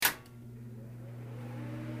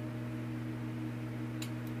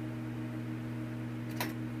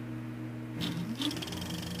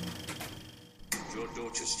Your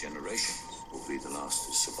daughter's generation will be the last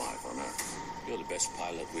to survive on Earth. You're the best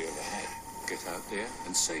pilot we ever had. Get out there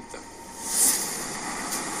and save them.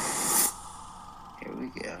 Here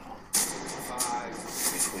we go. 5.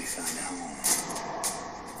 If we find a home.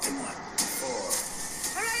 Then what? 4.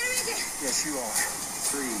 All right, Enrique. Yes, you are.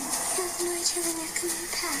 3. Have no each other neck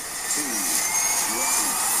coming back. 2.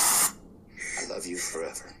 1. I love you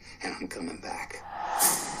forever, and I'm coming back.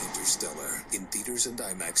 Interstellar, in theaters and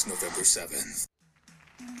IMAX November 7th.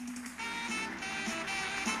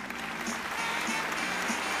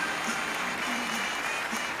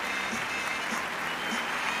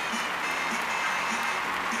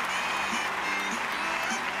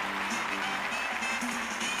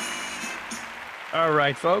 All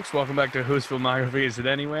right, folks, welcome back to Whose Filmography Is It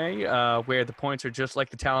Anyway, where the points are just like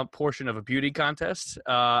the talent portion of a beauty contest.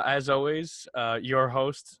 As always, your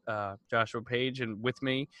host, Joshua Page, and with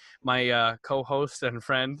me, my co-host and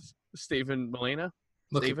friend, Stephen Molina.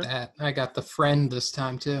 Look Steven? at that. I got the friend this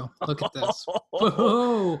time, too. Look at this.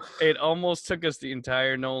 Whoa. It almost took us the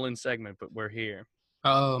entire Nolan segment, but we're here.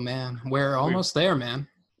 Oh, man. We're almost there, man.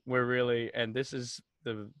 We're really, and this is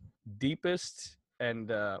the deepest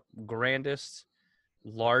and grandest,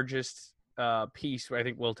 largest piece I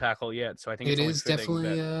think we'll tackle yet. So I think it it's is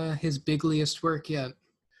definitely his bigliest work yet.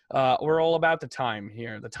 We're all about the time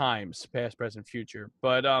here, the times, past, present, future.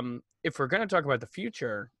 But if we're going to talk about the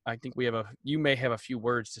future, I think you may have a few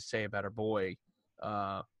words to say about our boy,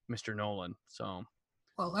 Mr. Nolan. So,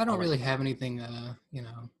 well, I don't really have anything,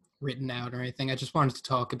 written out or anything. I just wanted to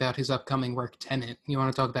talk about his upcoming work, Tenet. You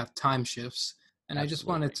want to talk about time shifts, and Absolutely. I just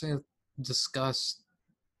wanted to discuss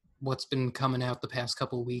what's been coming out the past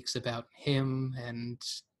couple of weeks about him and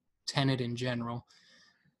Tenet in general,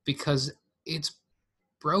 because it's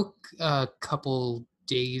broke a couple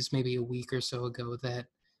days, maybe a week or so ago, that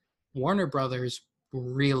Warner Brothers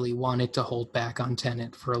really wanted to hold back on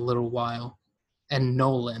Tenet for a little while, and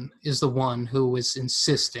Nolan is the one who was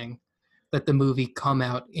insisting that the movie come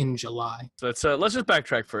out in July. So let's just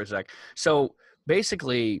backtrack for a sec. So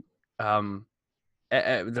basically,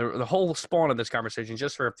 the whole spawn of this conversation,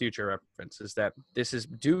 just for a future reference, is that this is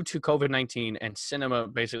due to COVID-19 and cinema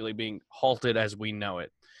basically being halted as we know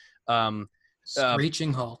it.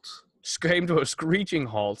 Screeching halt. Came to a screeching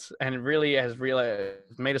halt, and it really has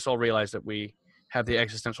made us all realize that we have the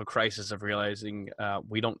existential crisis of realizing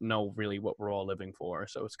we don't know really what we're all living for.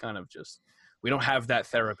 So it's kind of just, we don't have that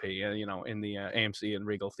therapy, in the AMC and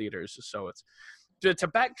Regal theaters. So it's, to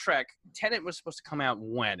backtrack, Tenet was supposed to come out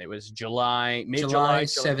when? It was July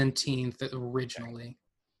 17th originally.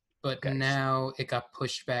 But now it got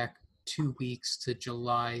pushed back 2 weeks to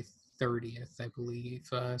July 30th, I believe,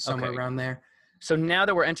 somewhere around there. So now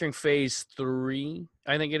that we're entering phase 3,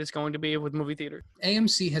 I think it is going to be with movie theater.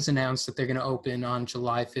 AMC has announced that they're going to open on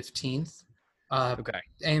July 15th.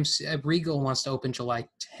 AMC Regal wants to open July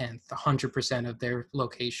 10th, 100% of their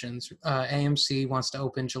locations. AMC wants to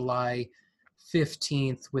open July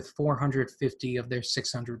 15th with 450 of their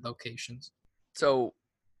 600 locations. So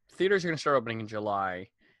theaters are going to start opening in July,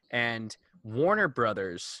 and Warner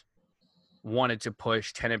Brothers wanted to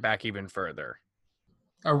push Tenet back even further.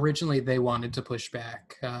 Originally, they wanted to push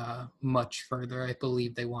back much further. I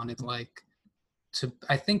believe they wanted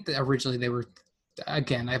I think that originally they were,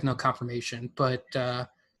 again, I have no confirmation, but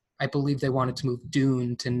I believe they wanted to move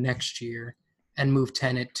Dune to next year and move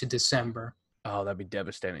Tenet to December. Oh, that'd be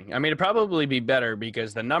devastating. I mean, it'd probably be better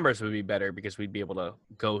because the numbers would be better because we'd be able to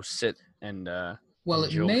go sit and well,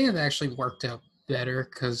 enjoy. It may have actually worked out better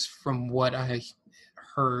because from what I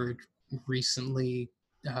heard recently,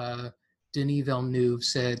 Denis Villeneuve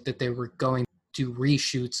said that they were going to do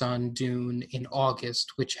reshoots on Dune in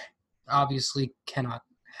August, which obviously cannot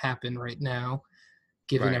happen right now,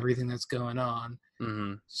 given everything that's going on.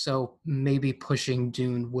 Mm-hmm. So maybe pushing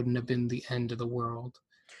Dune wouldn't have been the end of the world.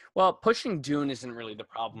 Well, pushing Dune isn't really the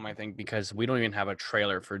problem, I think, because we don't even have a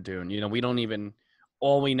trailer for Dune. We don't even –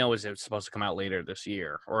 all we know is it's supposed to come out later this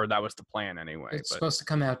year, or that was the plan anyway. It's supposed to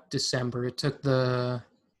come out December. It took the,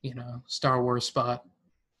 Star Wars spot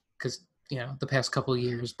because, the past couple of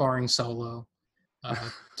years, barring Solo,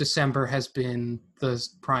 December has been the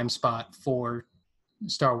prime spot for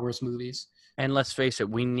Star Wars movies. And let's face it,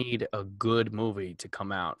 we need a good movie to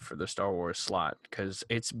come out for the Star Wars slot because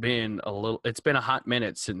it's been a hot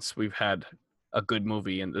minute since we've had a good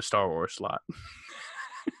movie in the Star Wars slot.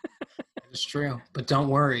 It's true. But don't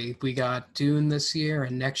worry. We got Dune this year,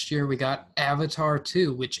 and next year we got Avatar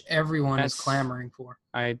 2, which everyone is clamoring for.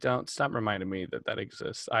 Stop reminding me that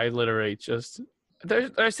exists. I literally just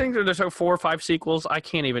There's things that there's like 4 or 5 sequels. I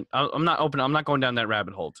can't even. I'm not open. I'm not going down that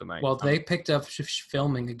rabbit hole tonight. Well, they picked up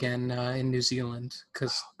filming again in New Zealand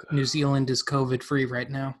because Oh, New Zealand is COVID free right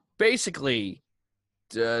now. basically,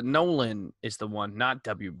 Nolan is the one, not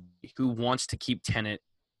WB, who wants to keep Tenet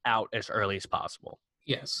out as early as possible.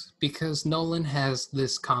 Yes, because Nolan has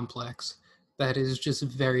this complex that is just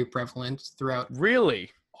very prevalent throughout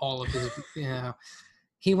Really? all of his. Yeah,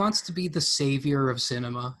 he wants to be the savior of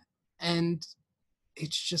cinema, and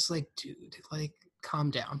it's just like, dude, like,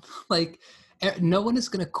 calm down. Like, no one is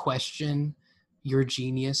gonna question your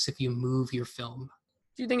genius if you move your film.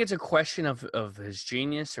 Do you think it's a question of his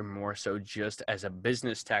genius, or more so just as a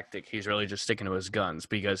business tactic? He's really just sticking to his guns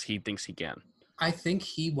because he thinks he can. I think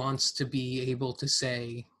he wants to be able to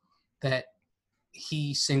say that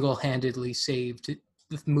he single-handedly saved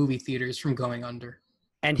the movie theaters from going under.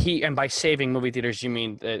 And by saving movie theaters, you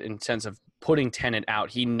mean that in sense of putting Tenet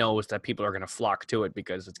out, he knows that people are going to flock to it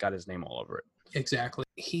because it's got his name all over it. Exactly.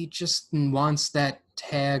 He just wants that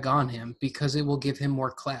tag on him because it will give him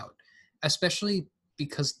more clout, especially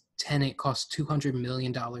because Tenet cost $200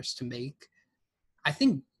 million to make. I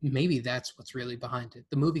think maybe that's what's really behind it.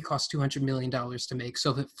 The movie cost $200 million to make,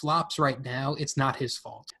 so if it flops right now, it's not his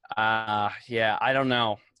fault. Yeah, I don't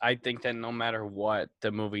know. I think that no matter what,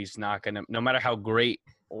 the movie's not going to, no matter how great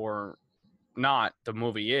or not the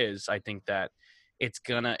movie is, I think that it's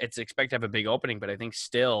expected to have a big opening, but I think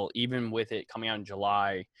still, even with it coming out in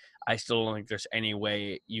July, I still don't think there's any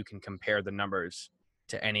way you can compare the numbers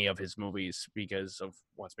to any of his movies because of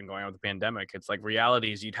what's been going on with the pandemic. It's like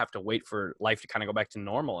reality is you'd have to wait for life to kind of go back to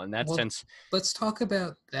normal. In that sense, let's talk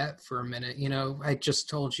about that for a minute. You know, I just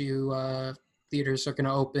told you theaters are going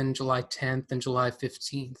to open July 10th and July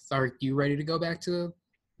 15th. Are you ready to go back to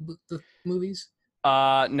the movies?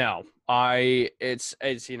 No. It's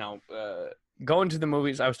going to the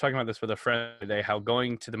movies. I was talking about this with a friend today, how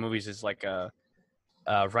going to the movies is like a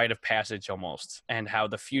rite of passage almost, and how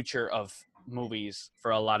the future of movies for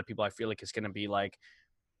a lot of people I feel like is going to be like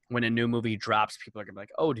when a new movie drops, people are going to be like,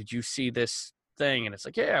 oh, did you see this thing? And it's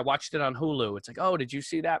like, yeah, I watched it on Hulu. It's like, oh, did you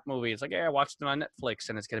see that movie? It's like, yeah, I watched it on Netflix.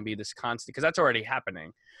 And it's going to be this constant, because that's already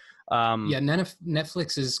happening. Yeah,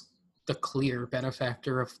 Netflix is the clear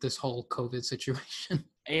benefactor of this whole COVID situation.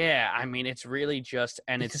 Yeah, I mean, it's really just,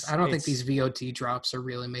 and because I don't think these VOD drops are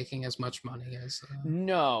really making as much money as.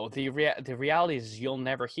 No, the reality is you'll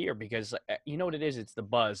never hear, because you know what it is. It's the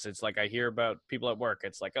buzz. It's like I hear about people at work.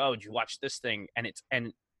 It's like, oh, did you watch this thing?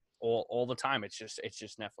 And all the time it's just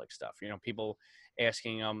Netflix stuff. You know, people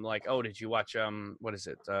asking like, oh, did you watch what is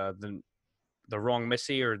it, the Wrong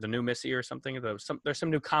Missy or the New Missy or something? There's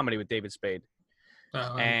some new comedy with David Spade,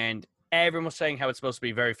 and everyone was saying how it's supposed to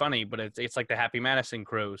be very funny, but it's like the Happy Madison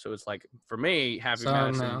crew. So it's like, for me,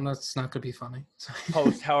 Madison. No, that's not gonna be funny.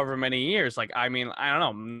 Post however many years, like, I mean, I don't know.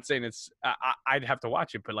 I'm saying I'd have to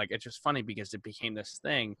watch it, but like, it's just funny because it became this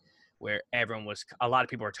thing where a lot of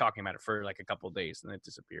people were talking about it for like a couple of days and it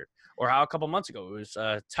disappeared. Or how a couple months ago it was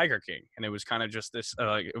Tiger King, and it was kind of just this,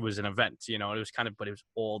 it was an event, you know, it was kind of, but it was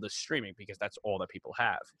all the streaming because that's all that people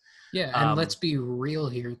have. Yeah, and let's be real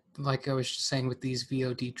here. Like I was just saying with these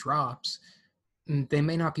VOD drops, they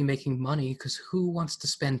may not be making money because who wants to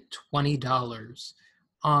spend $20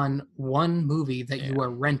 on one movie that you are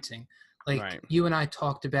renting? Like, right. You and I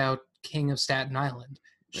talked about King of Staten Island.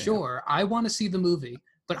 Sure, I want to see the movie,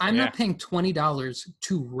 but I'm not paying $20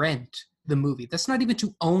 to rent the movie. That's not even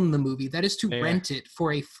to own the movie. That is to rent it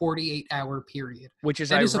for a 48-hour period. Which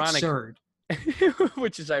is ironic. That is absurd.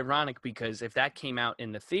 Which is ironic because if that came out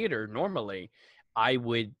in the theater normally, I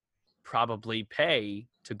would probably pay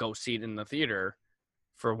to go see it in the theater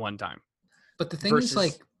for one time. But the thing is,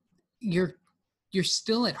 like, you're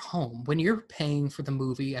still at home. When you're paying for the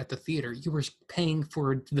movie at the theater, you were paying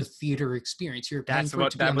for the theater experience. You're paying for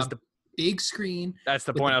it to be on the big screen. That's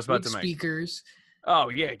the point I was about to make. Speakers. Oh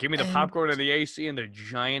yeah, give me the popcorn and the AC and the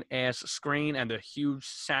giant ass screen and the huge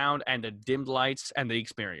sound and the dimmed lights and the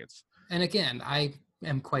experience. And again, I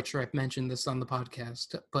am quite sure I've mentioned this on the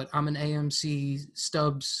podcast, but I'm an AMC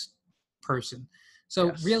Stubs person.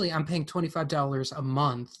 So really, I'm paying $25 a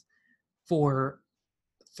month for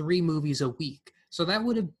 3 movies a week. So that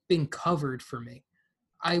would have been covered for me.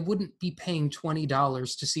 I wouldn't be paying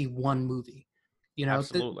 $20 to see one movie. You know,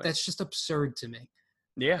 that's just absurd to me.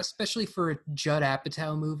 Yeah. Especially for a Judd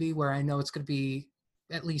Apatow movie where I know it's going to be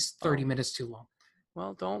at least 30 minutes too long.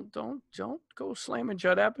 Well, don't go slamming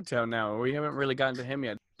Judd Apatow now. We haven't really gotten to him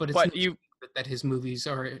yet. But it's that his movies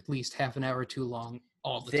are at least half an hour too long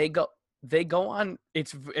all the time. they go on.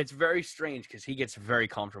 It's very strange because he gets very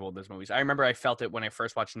comfortable with those movies. I remember I felt it when I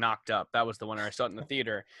first watched Knocked Up. That was the one where I saw it in the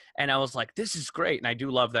theater, and I was like, "This is great," and I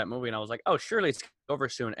do love that movie. And I was like, "Oh, surely it's over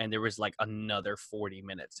soon." And there was like another 40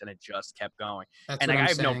 minutes, and it just kept going. That's And what I I'm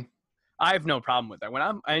have saying. I have no problem with that. When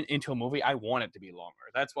I'm into a movie, I want it to be longer.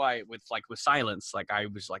 That's why with Silence, like I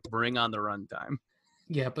was like, bring on the runtime.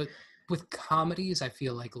 Yeah, but with comedies, I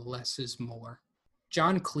feel like less is more.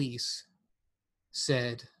 John Cleese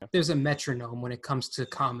said there's a metronome when it comes to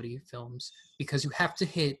comedy films because you have to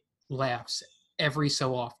hit laughs every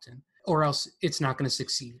so often, or else it's not going to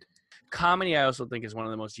succeed. Comedy, I also think, is one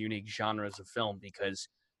of the most unique genres of film because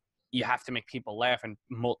you have to make people laugh, and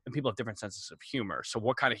people have different senses of humor. So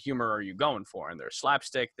what kind of humor are you going for? And there's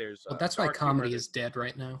slapstick, there's Well, that's why dark humor, comedy is dead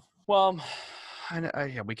right now. well,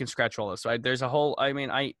 yeah, we can scratch all this. There's a whole. I mean,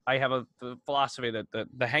 I have the philosophy that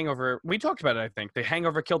the Hangover. We talked about it. I think the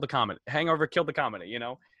Hangover killed the comedy. Hangover killed the comedy. You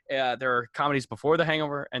know, there are comedies before the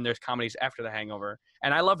Hangover, and there's comedies after the Hangover.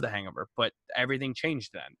 And I love the Hangover, but everything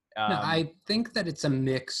changed then. No, I think that it's a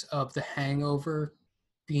mix of the Hangover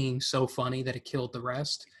being so funny that it killed the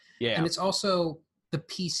rest, yeah, and it's also the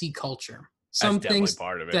PC culture. that's Some definitely things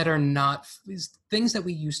part of it. that are not things that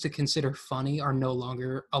we used to consider funny are no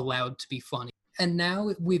longer allowed to be funny. And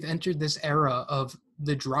now we've entered this era of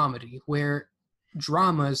the dramedy where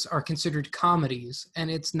dramas are considered comedies and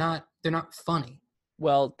they're not funny.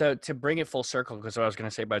 Well, to bring it full circle, because what I was going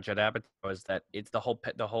to say about Judd Apatow is that it's the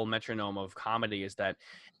whole metronome of comedy is that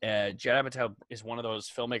Judd Apatow is one of those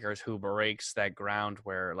filmmakers who breaks that ground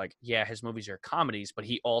where, like, yeah, his movies are comedies, but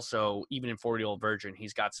he also, even in 40-Year-Old Virgin,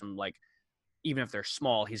 he's got some, like, even if they're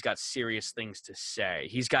small, he's got serious things to say.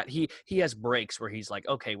 He has breaks where he's like,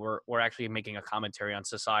 okay, we're actually making a commentary on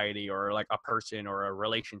society or like a person or a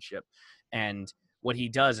relationship, and what he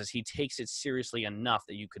does is he takes it seriously enough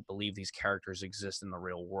that you could believe these characters exist in the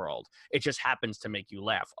real world. It just happens to make you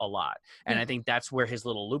laugh a lot. And I think that's where his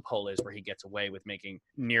little loophole is, where he gets away with making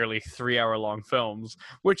nearly 3-hour-long films,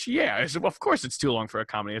 which, yeah, of course it's too long for a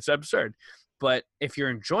comedy. It's absurd. But if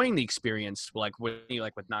you're enjoying the experience, like with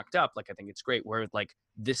Knocked Up, like I think it's great. Where like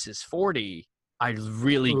This Is 40, I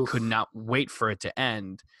really could not wait for it to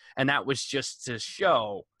end, and that was just to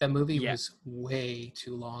show that movie was way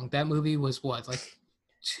too long. That movie was what, like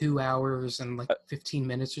 2 hours and like 15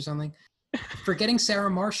 minutes or something. Forgetting Sarah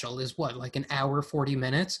Marshall is what, like an hour 40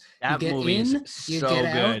 minutes. That you get movie's in, you so get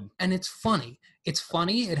out, good. and it's funny. It's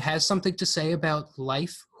funny. It has something to say about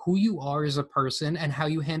life, who you are as a person, and how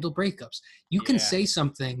you handle breakups. You can say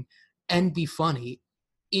something and be funny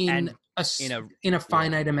in a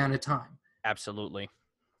finite amount of time. Absolutely.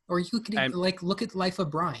 Or you could like look at Life of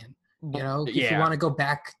Brian. You know, if you want to go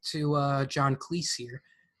back to John Cleese here,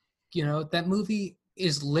 you know, that movie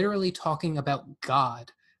is literally talking about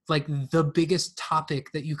God, like the biggest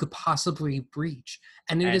topic that you could possibly breach,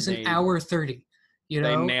 and it is an hour 30. You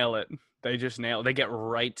know, they nail it. They just nail it. They get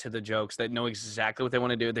right to the jokes. They know exactly what they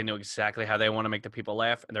want to do. They know exactly how they want to make the people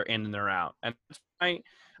laugh, and they're in and they're out. And I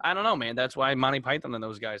don't know, man. That's why Monty Python and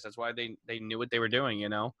those guys. That's why they knew what they were doing. You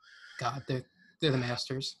know. God, they're the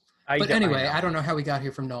masters. But anyway, I don't know how we got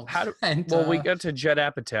here from Nolan. We got to Judd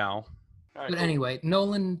Apatow. But anyway,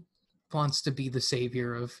 Nolan wants to be the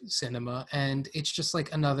savior of cinema, and it's just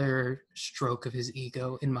like another stroke of his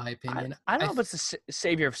ego, in my opinion. I don't know if it's the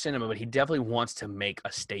savior of cinema, but he definitely wants to make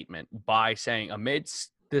a statement by saying,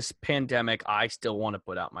 amidst this pandemic, I still want to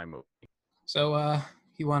put out my movie. So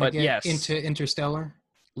you want to get into Interstellar?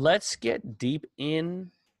 Let's get deep into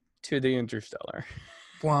the Interstellar.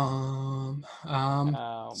 So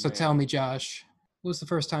tell me, Josh, what was the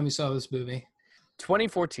first time you saw this movie?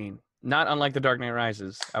 2014. Not unlike The Dark Knight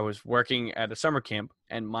Rises. I was working at a summer camp,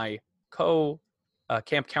 and my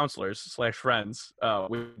camp counselors / friends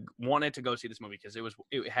we wanted to go see this movie because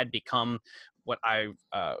it had become what I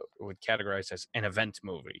would categorize as an event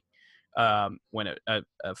movie. When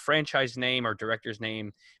a franchise name or director's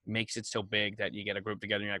name makes it so big that you get a group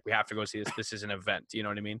together and you're like, we have to go see this. This is an event. You know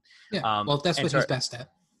what I mean? Yeah. Well, that's what he's best at.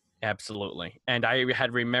 Absolutely. And I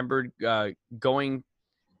had remembered going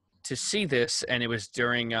to see this, and it was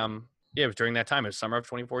during it was during that time. It was summer of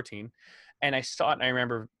 2014, and I saw it. And I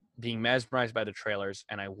remember being mesmerized by the trailers,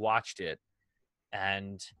 and I watched it.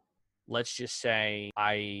 And let's just say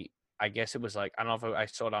I guess it was like, I don't know if I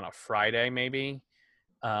saw it on a Friday maybe.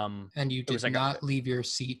 And you did not leave your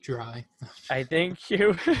seat dry. I think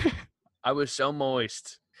I was so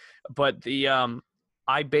moist. But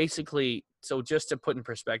I basically, so just to put in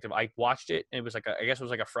perspective, I watched it, and it was I guess it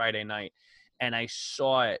was like a Friday night, and I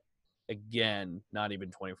saw it again not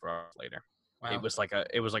even 24 hours later. Wow. It was like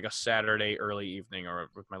a Saturday early evening or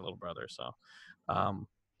with my little brother. So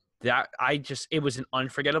it was an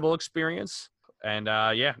unforgettable experience. And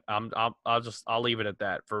yeah, I'll leave it at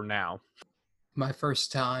that for now. My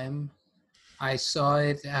first time, I saw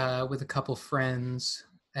it with a couple friends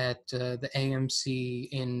at the AMC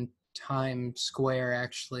in Times Square,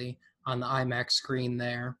 actually, on the IMAX screen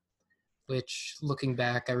there, which, looking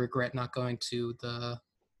back, I regret not going to the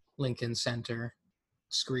Lincoln Center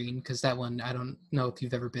screen, because that one, I don't know if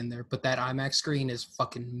you've ever been there, but that IMAX screen is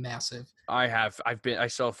fucking massive. I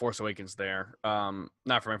saw Force Awakens there.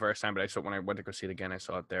 Not for my first time, but I saw it when I went to go see it again. I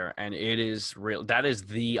saw it there, and it is real. That is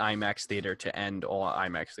the IMAX theater to end all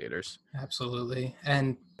IMAX theaters. Absolutely.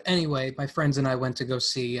 And anyway, my friends and I went to go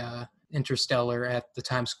see Interstellar at the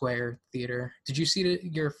Times Square theater. Did you see it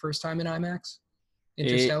your first time in IMAX?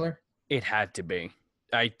 Interstellar? It had to be.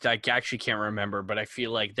 I actually can't remember, but I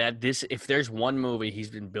feel like if there's one movie he's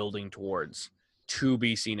been building towards to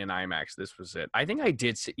be seen in IMAX, this was it. I think I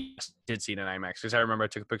did see it in IMAX because I remember I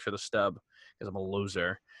took a picture of the stub because I'm a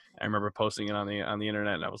loser. I remember posting it on the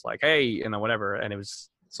internet, and I was like, "Hey," whatever, and it was.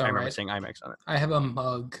 I remember saying IMAX on it. I have a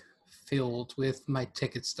mug filled with my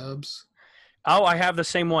ticket stubs. Oh, I have the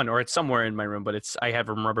same one, or it's somewhere in my room, but I have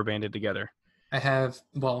them rubber banded together. I have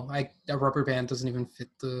a rubber band doesn't even fit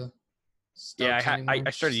the. Yeah, I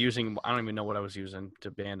started using. I don't even know what I was using to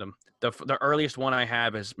band them. The earliest one I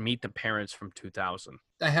have is Meet the Parents from 2000.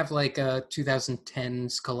 I have like a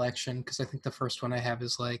 2010s collection because I think the first one I have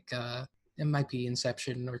is like it might be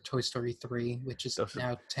Inception or Toy Story 3, which is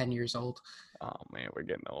now 10 years old. Oh man, we're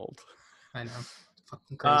getting old. I know,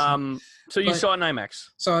 fucking crazy. So you saw it in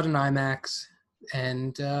IMAX? Saw it in IMAX,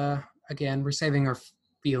 and again, we're saving our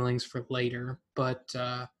feelings for later, but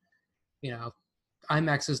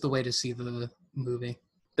IMAX is the way to see the movie.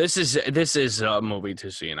 This is a movie to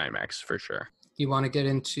see in IMAX for sure. You want to get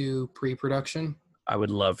into pre-production? I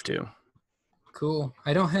would love to. Cool.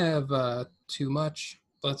 I don't have too much.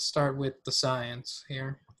 Let's start with the science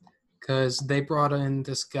here, because they brought in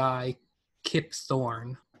this guy, Kip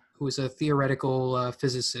Thorne, who is a theoretical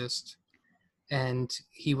physicist, and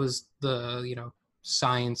he was the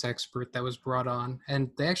science expert that was brought on,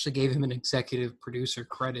 and they actually gave him an executive producer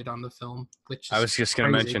credit on the film, which is I was just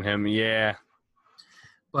going to mention him. Yeah.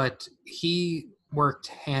 But he worked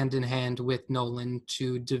hand in hand with Nolan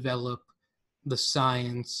to develop the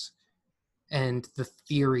science and the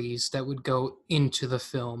theories that would go into the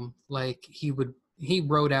film. Like he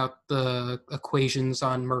wrote out the equations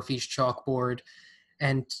on Murphy's chalkboard,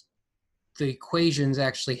 and the equations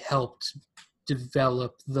actually helped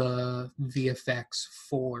develop the VFX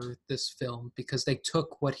for this film, because they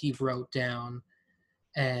took what he wrote down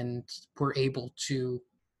and were able to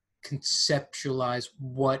conceptualize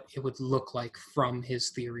what it would look like from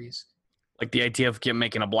his theories. Like the idea of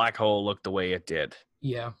making a black hole look the way it did.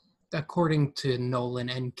 Yeah. According to Nolan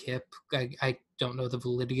and Kip, I don't know the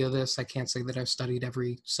validity of this. I can't say that I've studied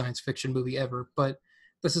every science fiction movie ever, but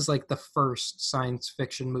this is like the first science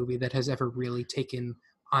fiction movie that has ever really taken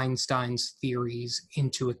Einstein's theories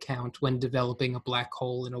into account when developing a black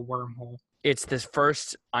hole and a wormhole. It's this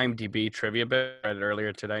first IMDb trivia bit I read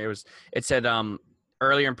earlier today. It said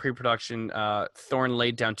earlier in pre-production, Thorne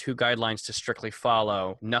laid down 2 guidelines to strictly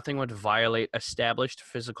follow. Nothing would violate established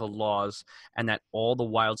physical laws, and that all the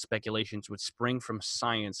wild speculations would spring from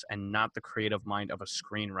science and not the creative mind of a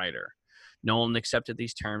screenwriter. Nolan accepted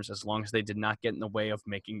these terms as long as they did not get in the way of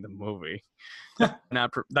making the movie.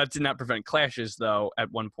 That did not prevent clashes, though.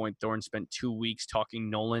 At one point, Thorne spent 2 weeks talking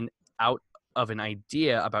Nolan out of an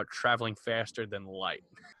idea about traveling faster than light.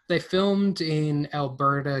 They filmed in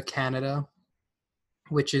Alberta, Canada,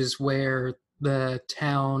 which is where the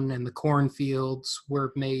town and the cornfields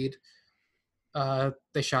were made.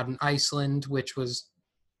 They shot in Iceland, which was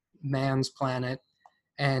man's planet,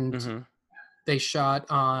 and they shot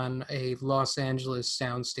on a Los Angeles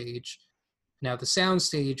soundstage. Now, the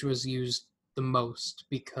soundstage was used the most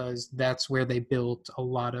because that's where they built a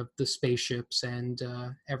lot of the spaceships and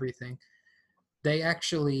everything. They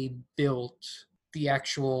actually built the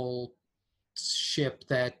actual ship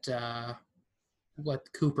that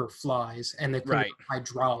what Cooper flies, and they put it on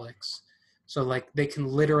hydraulics. So, like, they can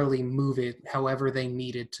literally move it however they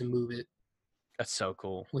needed to move it. That's so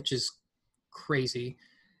cool. Which is crazy.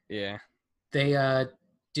 Yeah. They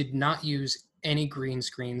did not use any green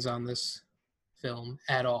screens on this film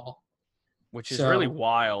at all. Which is really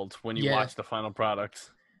wild when you watch the final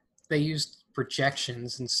product. They used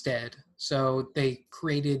projections instead. So they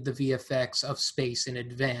created the VFX of space in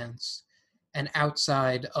advance. And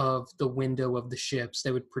outside of the window of the ships,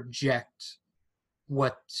 they would project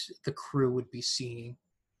what the crew would be seeing,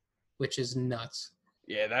 which is nuts.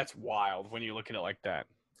 Yeah, that's wild when you look at it like that.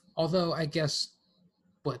 Although I guess,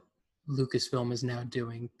 Lucasfilm is now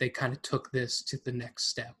doing. They kind of took this to the next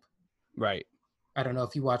step. Right. I don't know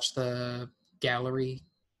if you watched the Gallery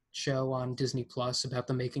show on Disney Plus about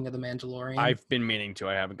the making of The Mandalorian. I've been meaning to.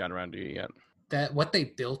 I haven't gotten around to it yet. That what they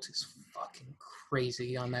built is fucking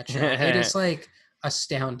crazy on that show. It is like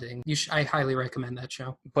astounding. I highly recommend that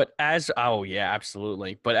show. But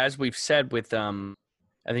absolutely. But as we've said with I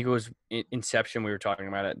think it was Inception, we were talking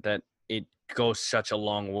about it, that it goes such a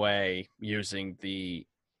long way using the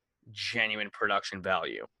genuine production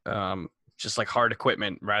value. Just like hard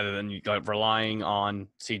equipment rather than relying on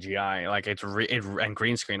CGI. Like and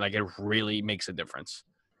green screen, like it really makes a difference.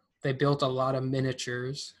 They built a lot of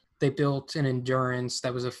miniatures. They built an Endurance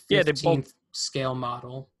that was a 15th scale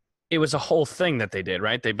model. It was a whole thing that they did,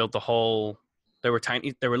 right? They built the whole. They were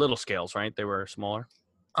tiny. They were little scales, right? They were smaller.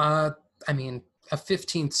 I mean, a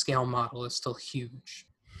 15th scale model is still huge.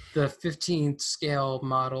 The 15th scale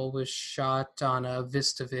model was shot on a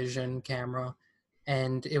VistaVision camera,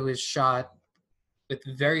 and it was shot with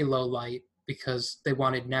very low light because they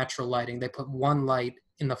wanted natural lighting. They put one light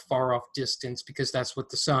in the far off distance because that's what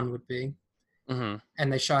the sun would be. Mm-hmm.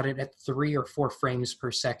 And they shot it at 3 or 4 frames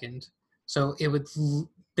per second. So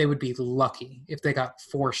they would be lucky if they got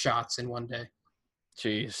 4 shots in one day.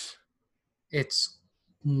 Jeez. It's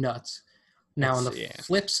nuts. Now, on the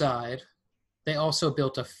flip side, they also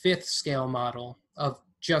built a 5th scale model of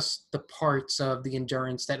just the parts of the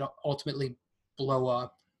Endurance that ultimately blow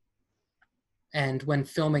up. And when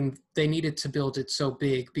filming, they needed to build it so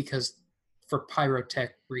big because for pyrotech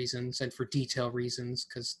reasons and for detail reasons,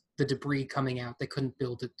 because the debris coming out, they couldn't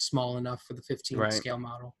build it small enough for the 15th scale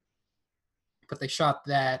model. But they shot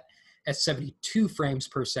that at 72 frames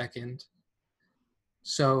per second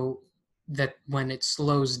so that when it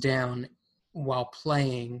slows down while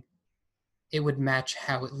playing, it would match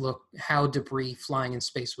how debris flying in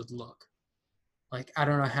space would look. Like, I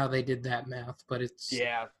don't know how they did that math, but it's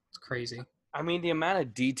crazy. I mean, the amount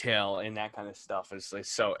of detail in that kind of stuff is like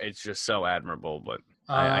it's just so admirable, but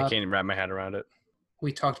I can't even wrap my head around it.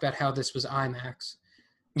 We talked about how this was IMAX.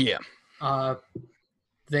 Yeah.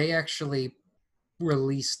 They actually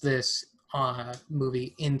released this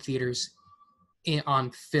movie in theaters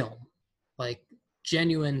on film, like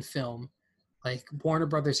genuine film. Like Warner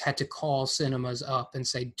Brothers had to call cinemas up and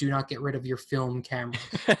say, do not get rid of your film cameras.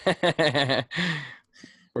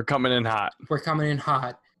 We're coming in hot. We're coming in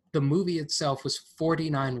hot. The movie itself was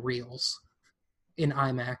 49 reels in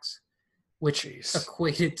IMAX, which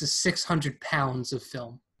equated to 600 pounds of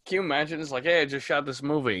film. Can you imagine? It's like, hey, I just shot this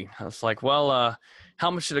movie. I was like, well,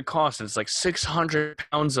 how much did it cost? And it's like 600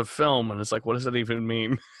 pounds of film. And it's like, what does that even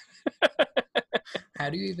mean?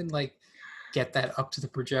 How do you even get that up to the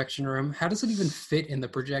projection room? How does it even fit in the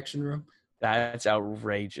projection room? That's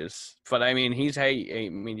outrageous. But I mean,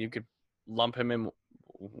 you could lump him in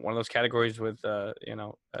one of those categories with,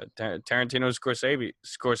 Tarantino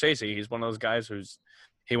Scorsese. He's one of those guys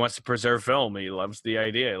he wants to preserve film. He loves the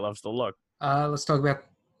idea. He loves the look. Let's talk about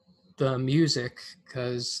the music,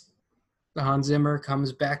 because Hans Zimmer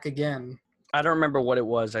comes back again. I don't remember what it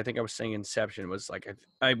was. I think I was saying Inception was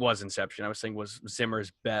I was Inception. I was saying was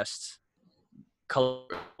Zimmer's best.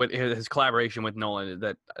 With his collaboration with Nolan,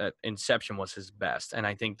 that Inception was his best. And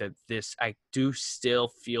I think that I do still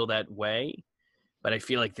feel that way, but I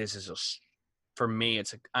feel like this is for me,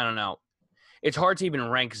 I don't know. It's hard to even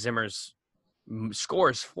rank Zimmer's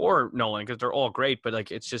scores for Nolan because they're all great,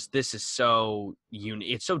 but it's just, this is so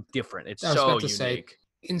unique. It's so different. It's so unique.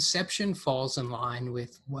 Inception falls in line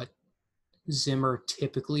with what Zimmer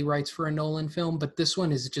typically writes for a Nolan film, but this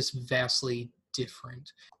one is just vastly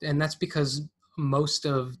different. And that's because most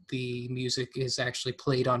of the music is actually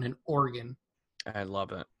played on an organ. I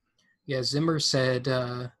love it. Yeah, Zimmer said,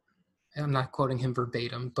 I'm not quoting him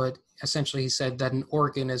verbatim, but essentially he said that an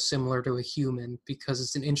organ is similar to a human because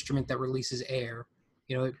it's an instrument that releases air.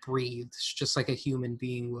 It breathes just like a human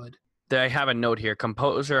being would. I have a note here.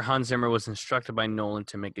 Composer Hans Zimmer was instructed by Nolan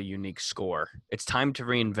to make a unique score. It's time to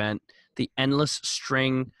reinvent. The endless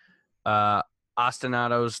string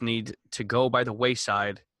ostinatos need to go by the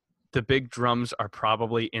wayside. The big drums are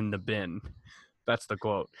probably in the bin. That's the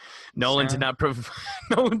quote. Nolan did not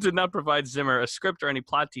provide Zimmer a script or any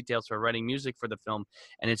plot details for writing music for the film,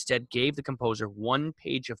 and instead gave the composer one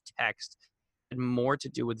page of text that had more to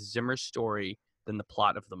do with Zimmer's story than the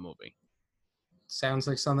plot of the movie. Sounds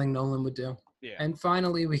like something Nolan would do. Yeah. And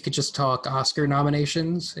finally, we could just talk Oscar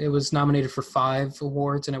nominations. It was nominated for 5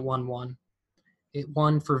 awards, and it won 1. It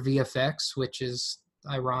won for VFX, which is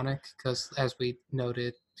ironic because, as we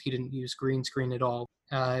noted, he didn't use green screen at all.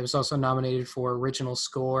 It was also nominated for original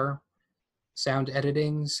score, sound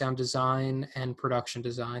editing, sound design, and production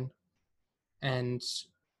design. And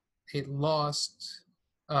it lost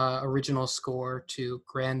original score to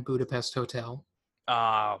Grand Budapest Hotel,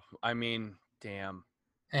 I mean, damn.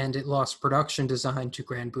 and it lost production design to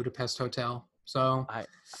Grand Budapest Hotel. So I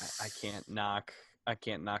can't knock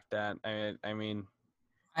that. I mean,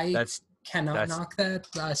 I that's cannot knock that,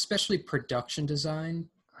 especially production design,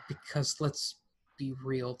 because let's be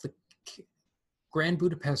real, the Grand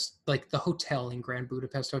Budapest, like the hotel in Grand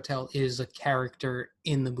Budapest Hotel, is a character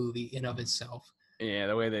in the movie in of itself. yeah,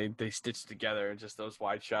 the way they stitch together, just those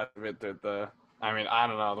wide shots of it. I mean, I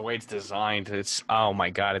don't know, the way it's designed. It's, oh my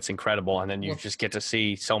god, it's incredible, and then you just get to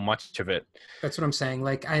see so much of it. That's what I'm saying.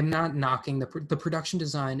 Like, I'm not knocking the production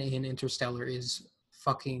design in Interstellar is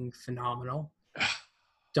fucking phenomenal.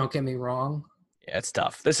 Don't get me wrong. Yeah, it's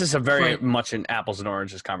tough. This is a very much an apples and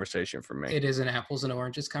oranges conversation for me. It is an apples and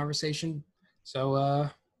oranges conversation. So,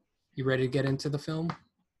 you ready to get into the film?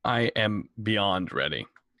 I am beyond ready.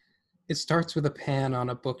 It starts with a pan on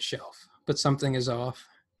a bookshelf, but something is off.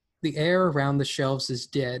 The air around the shelves is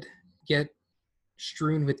dead, yet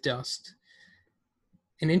strewn with dust.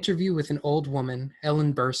 An interview with an old woman,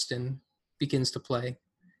 Ellen Burstyn, begins to play.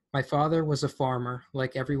 My father was a farmer,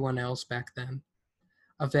 like everyone else back then.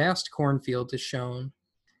 A vast cornfield is shown.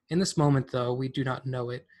 In this moment, though, we do not know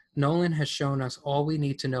it. Nolan has shown us all we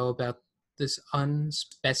need to know about this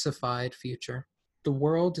unspecified future. The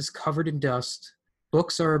world is covered in dust,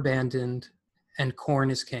 books are abandoned, and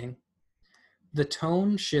corn is king. The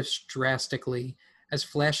tone shifts drastically as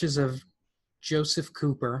flashes of Joseph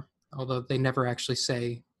Cooper, although they never actually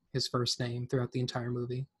say his first name throughout the entire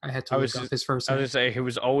movie. I had to look up his first name. I was going to say, he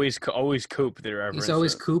was always Coop. He's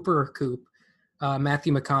always Cooper or Coop.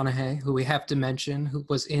 Matthew McConaughey, who we have to mention, who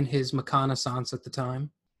was in his McConaissance at the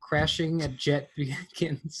time. Crashing a jet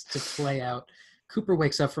begins to play out. Cooper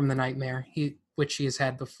wakes up from the nightmare, which he has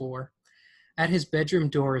had before. At his bedroom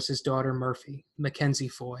door is his daughter Murphy, Mackenzie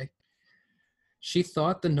Foy. She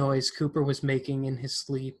thought the noise Cooper was making in his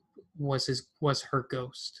sleep was her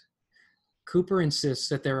ghost. Cooper insists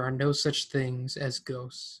that there are no such things as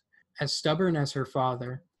ghosts. As stubborn as her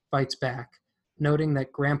father, fights back, noting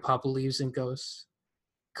that Grandpa believes in ghosts.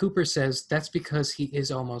 Cooper says that's because he is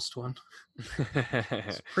almost one.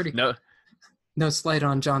 It's pretty no slight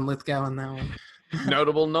on John Lithgow on that one.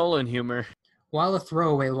 Notable Nolan humor. While a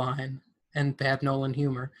throwaway line and bad Nolan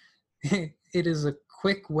humor, it is a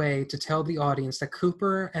quick way to tell the audience that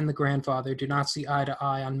Cooper and the grandfather do not see eye to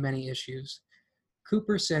eye on many issues.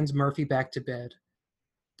 Cooper sends Murphy back to bed,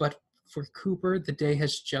 but for Cooper, the day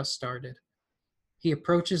has just started. He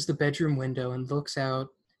approaches the bedroom window and looks out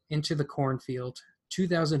into the cornfield.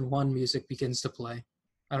 2001 music begins to play.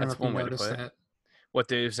 I don't know if you noticed that. What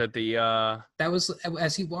is that? That was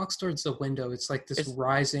as he walks towards the window. It's like this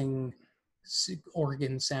rising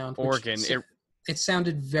organ sound. It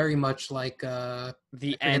sounded very much like the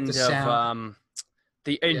end of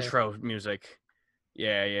the intro music.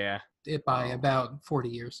 Yeah. By about 40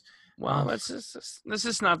 years. Well, this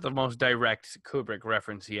is not the most direct Kubrick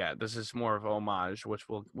reference yet. This is more of a homage, which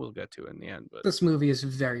we'll get to in the end. But this movie is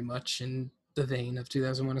very much in the vein of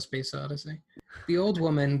 2001: A Space Odyssey. The old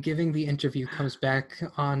woman giving the interview comes back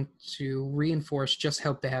on to reinforce just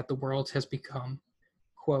how bad the world has become.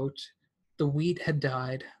 Quote, "The wheat had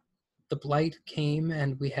died. The blight came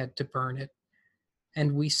and we had to burn it.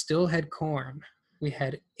 And we still had corn. We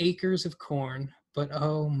had acres of corn, but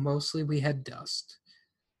oh, mostly we had dust."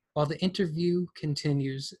 While the interview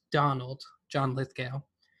continues, Donald, John Lithgow,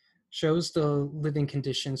 shows the living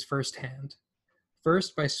conditions firsthand.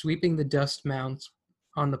 First, by sweeping the dust mounds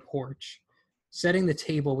on the porch, setting the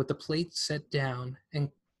table with the plates set down, and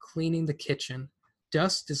cleaning the kitchen.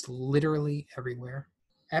 Dust is literally everywhere.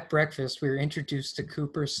 At breakfast, we are introduced to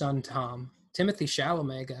Cooper's son, Tom. Timothy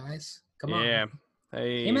Chalamet, guys. Come on. Yeah.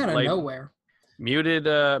 Hey, came out of nowhere.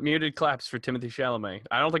 Muted claps for Timothy Chalamet.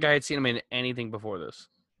 I don't think I had seen him in anything before this.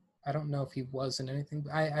 I don't know if he was in anything.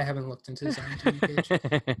 I haven't looked into his IMDb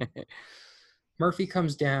page. Murphy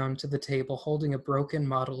comes down to the table holding a broken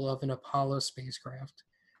model of an Apollo spacecraft,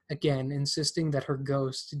 again insisting that her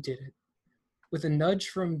ghost did it. With a nudge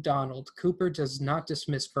from Donald, Cooper does not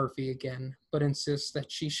dismiss Murphy again, but insists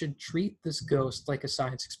that she should treat this ghost like a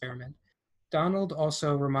science experiment. Donald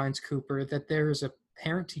also reminds Cooper that there is a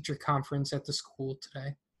parent-teacher conference at the school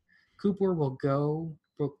today. Cooper will go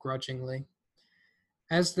begrudgingly.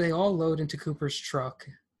 As they all load into Cooper's truck,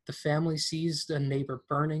 the family sees a neighbor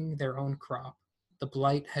burning their own crop. The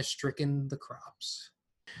blight has stricken the crops.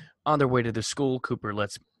 On their way to the school, Cooper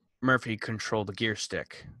lets Murphy control the gear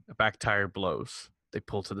stick. A back tire blows. They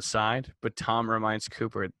pull to the side, but Tom reminds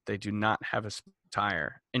Cooper they do not have a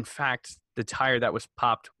tire. In fact, the tire that was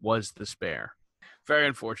popped was the spare. Very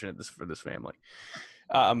unfortunate for this family.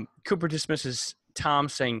 Cooper dismisses Tom,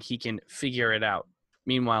 saying he can figure it out.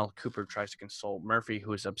 Meanwhile, Cooper tries to console Murphy,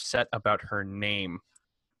 who is upset about her name.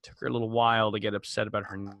 Took her a little while to get upset about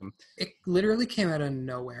her name. It literally came out of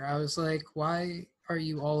nowhere. I was like, why are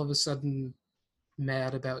you all of a sudden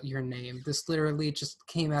mad about your name? This literally just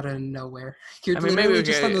came out of nowhere. You're literally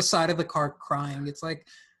just on the side of the car crying. It's like,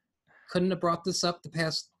 couldn't have brought this up the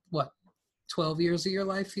past, 12 years of your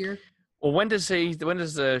life here? Well, when does Timmy Chalamet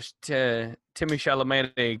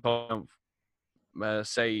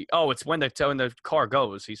say, it's when the car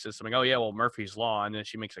goes? He says something, oh, yeah, well, Murphy's Law. And then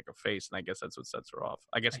she makes like a face, and I guess that's what sets her off.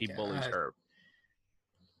 I guess he bullies her.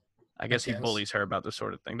 I guess he bullies her about this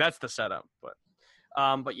sort of thing. That's the setup.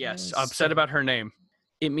 But yes, upset about her name.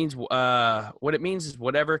 It means what it means is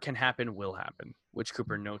whatever can happen will happen, which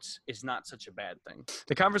Cooper notes is not such a bad thing.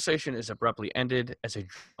 The conversation is abruptly ended as a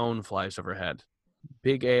drone flies overhead.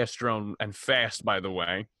 Big ass drone, and fast, by the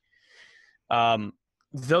way.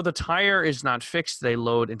 Though the tire is not fixed, they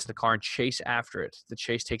load into the car and chase after it. The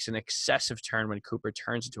chase takes an excessive turn when Cooper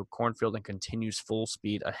turns into a cornfield and continues full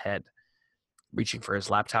speed ahead. Reaching for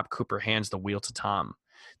his laptop, Cooper hands the wheel to Tom.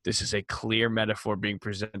 This is a clear metaphor being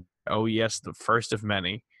presented. Oh, yes, the first of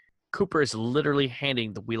many. Cooper is literally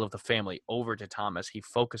handing the wheel of the family over to Tom as he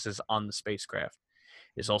focuses on the spacecraft.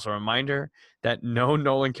 It's also a reminder that no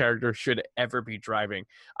Nolan character should ever be driving.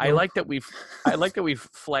 Nope. I like that we've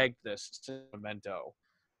flagged this to Memento.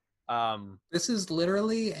 This is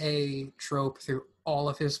literally a trope through all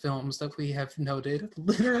of his films that we have noted.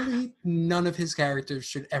 Literally, none of his characters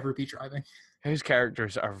should ever be driving. His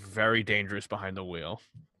characters are very dangerous behind the wheel.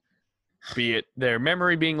 Be it their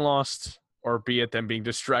memory being lost, or be it them being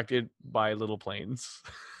distracted by little planes.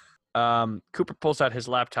 Cooper pulls out his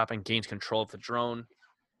laptop and gains control of the drone.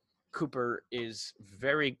 Cooper is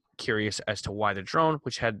very curious as to why the drone,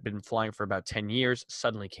 which had been flying for about 10 years,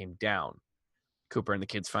 suddenly came down. Cooper and the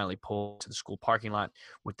kids finally pull to the school parking lot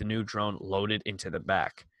with the new drone loaded into the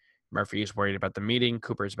back. Murphy is worried about the meeting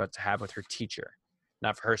Cooper is about to have with her teacher.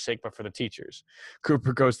 Not for her sake, but for the teacher's.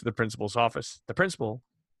 Cooper goes to the principal's office. The principal...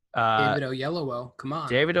 David Oyelowo, come on.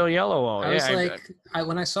 David Oyelowo. I was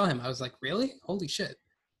when I saw him, I was like, really? Holy shit.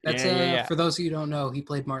 That's For those of you who don't know, he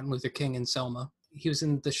played Martin Luther King in Selma. He was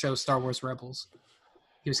in the show Star Wars Rebels.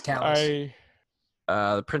 He was Callus.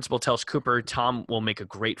 The principal tells Cooper Tom will make a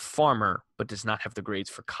great farmer, but does not have the grades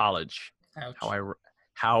for college. Ouch.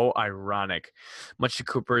 How ironic. Much to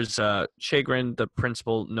Cooper's chagrin, the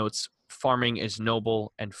principal notes farming is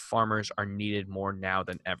noble and farmers are needed more now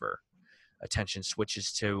than ever. Attention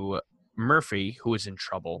switches to Murphy, who is in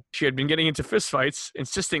trouble. She had been getting into fistfights,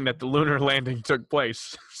 insisting that the lunar landing took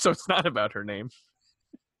place. So it's not about her name.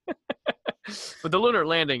 But the lunar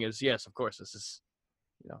landing is, yes, of course, this is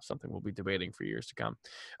something we'll be debating for years to come,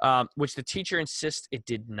 which the teacher insists it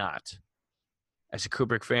did not. As a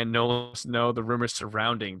Kubrick fan, no one know the rumors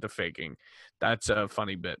surrounding the faking. That's a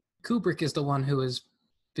funny bit. Kubrick is the one who has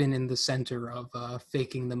been in the center of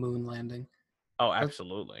faking the moon landing. Oh,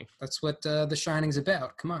 absolutely. That's what The Shining's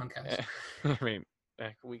about. Come on, guys. I mean,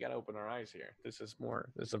 we got to open our eyes here. This is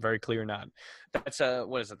a very clear nod. That's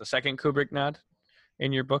what is it? The second Kubrick nod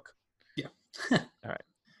in your book? Yeah. All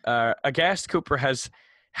right. Aghast, Cooper has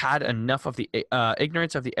had enough of the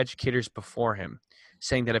ignorance of the educators before him,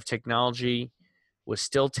 saying that if technology was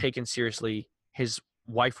still taken seriously, his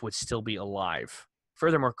wife would still be alive.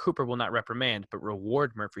 Furthermore, Cooper will not reprimand, but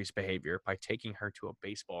reward Murphy's behavior by taking her to a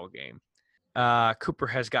baseball game. Cooper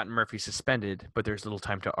has gotten Murphy suspended, but there's little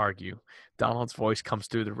time to argue. Donald's voice comes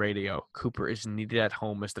through the radio. Cooper is needed at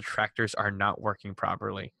home as the tractors are not working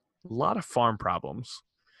properly. A lot of farm problems.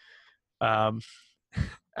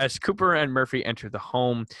 As Cooper and Murphy enter the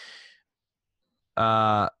home,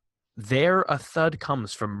 there a thud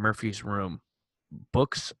comes from Murphy's room.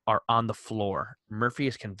 Books are on the floor. Murphy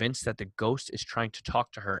is convinced that the ghost is trying to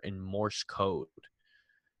talk to her in Morse code.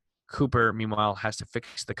 Cooper, meanwhile, has to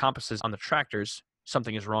fix the compasses on the tractors.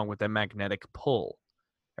 Something is wrong with their magnetic pull.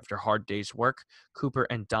 After a hard day's work, Cooper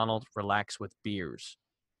and Donald relax with beers.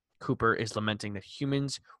 Cooper is lamenting that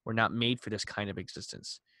humans were not made for this kind of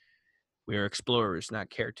existence. We are explorers, not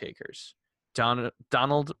caretakers.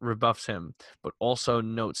 Donald rebuffs him, but also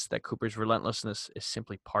notes that Cooper's relentlessness is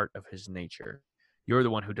simply part of his nature. You're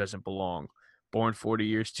the one who doesn't belong. Born 40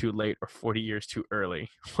 years too late or 40 years too early.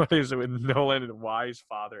 What is it with Nolan and wise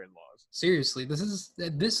father-in-laws? Seriously,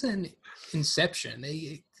 this and Inception.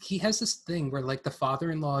 He has this thing where like the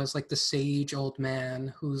father-in-law is like the sage old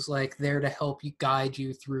man who's like there to help you, guide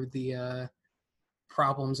you through the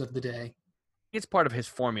problems of the day. It's part of his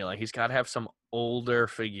formula. He's got to have some older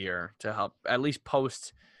figure to help, at least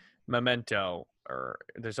post Memento, or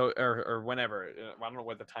whenever, I don't know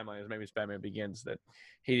what the timeline is. Maybe it's Batman Begins, that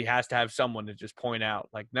he has to have someone to just point out,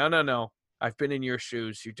 like, no, I've been in your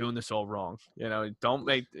shoes. You're doing this all wrong. Don't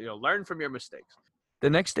learn from your mistakes. The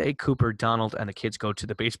next day, Cooper, Donald, and the kids go to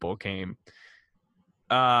the baseball game,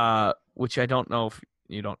 which I don't know if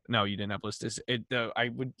you don't. No, you didn't have listed. I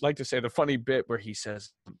would like to say the funny bit where he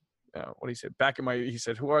says, what he said, he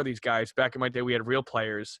said, who are these guys? Back in my day, we had real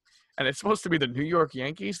players. And it's supposed to be the New York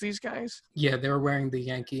Yankees, these guys? Yeah, they were wearing the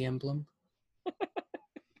Yankee emblem.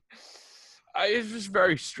 It's just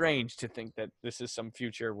very strange to think that this is some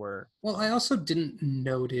future where... Well, I also didn't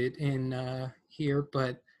note it in here,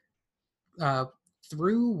 but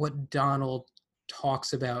through what Donald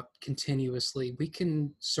talks about continuously, we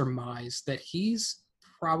can surmise that he's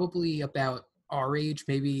probably about our age,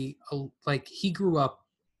 maybe like he grew up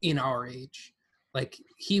in our age. Like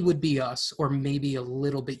he would be us, or maybe a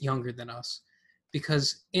little bit younger than us,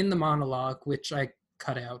 because in the monologue, which I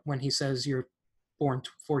cut out, when he says you're born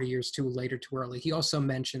 40 years too late or too early, he also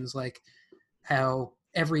mentions like how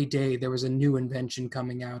every day there was a new invention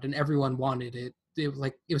coming out and everyone wanted it. It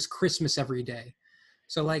was Christmas every day.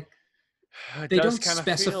 So like they don't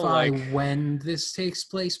specify when this takes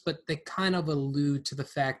place, but they kind of allude to the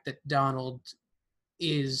fact that Donald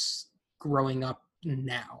is growing up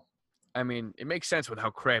now. I mean, it makes sense with how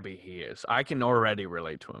crabby he is. I can already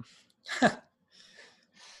relate to him.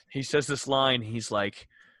 He says this line, he's like,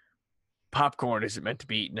 popcorn isn't meant to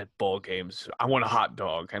be eaten at ball games. I want a hot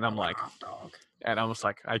dog. And I'm like, hot dog. And I was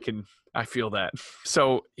like, I feel that.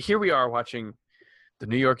 So here we are watching the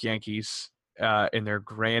New York Yankees in their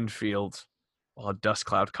grand field while a dust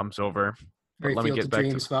cloud comes over. Very Field of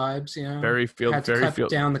Dreams vibes, Very field, had to very cut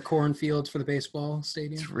field. Down the cornfields for the baseball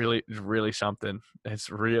stadium. It's really something.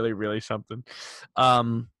 It's really something.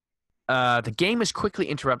 The game is quickly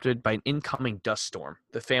interrupted by an incoming dust storm.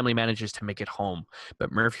 The family manages to make it home,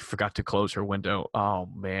 but Murphy forgot to close her window. Oh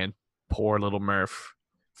man, poor little Murph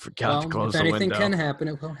forgot to close the window. If anything can happen,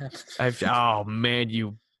 it will happen. Oh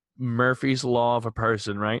man, Murphy's law of a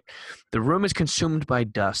person, right? The room is consumed by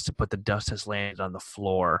dust, but the dust has landed on the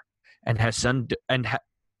floor. The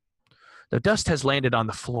dust has landed on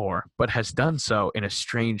the floor, but has done so in a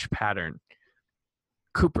strange pattern.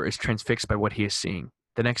 Cooper is transfixed by what he is seeing.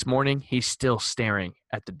 The next morning, he's still staring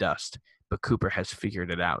at the dust, but Cooper has figured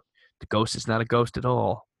it out. The ghost is not a ghost at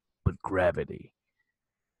all, but gravity.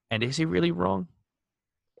 And is he really wrong?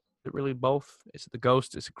 Is it really both? Is it the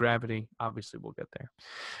ghost? Is it gravity? Obviously, we'll get there.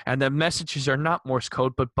 And the messages are not Morse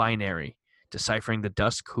code, but binary. Deciphering the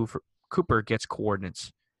dust, Cooper gets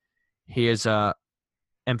coordinates. He is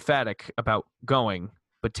emphatic about going,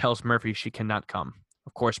 but tells Murphy she cannot come.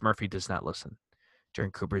 Of course, Murphy does not listen.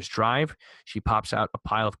 During Cooper's drive, she pops out a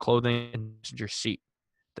pile of clothing in the passenger seat.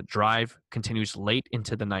 The drive continues late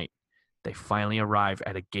into the night. They finally arrive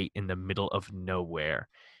at a gate in the middle of nowhere.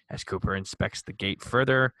 As Cooper inspects the gate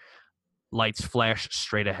further, lights flash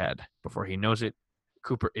straight ahead. Before he knows it,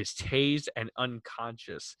 Cooper is tased and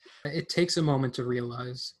unconscious. It takes a moment to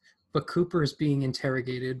realize, but Cooper is being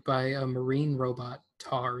interrogated by a marine robot,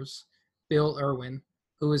 TARS, Bill Irwin,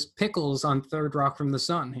 who is Pickles on Third Rock from the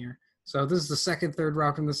Sun here. So this is the second Third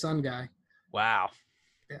Rock from the Sun guy. Wow.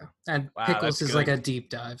 Yeah. And Pickles is like a deep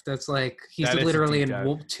dive. That's like, he's literally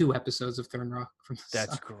in 2 episodes of Third Rock from the Sun.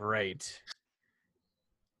 That's great.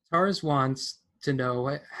 TARS wants to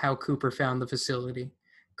know how Cooper found the facility.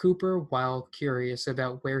 Cooper, while curious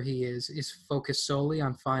about where he is focused solely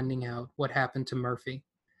on finding out what happened to Murphy.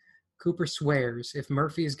 Cooper swears if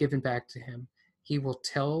Murphy is given back to him, he will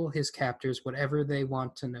tell his captors whatever they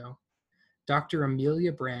want to know. Dr.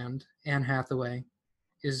 Amelia Brand, Anne Hathaway,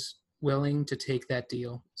 is willing to take that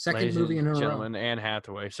deal. Second movie in a row. Anne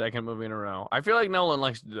Hathaway, second movie in a row. I feel like Nolan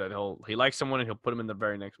likes to do that. He likes someone and he'll put him in the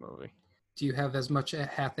very next movie. Do you have as much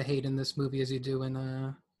hate in this movie as you do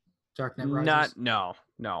in Dark Knight Rises? No.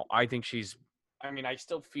 I think I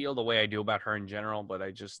still feel the way I do about her in general, but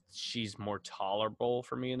she's more tolerable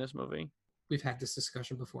for me in this movie. We've had this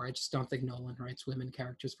discussion before. I just don't think Nolan writes women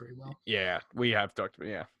characters very well. Yeah, we have talked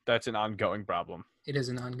about, that's an ongoing problem. It is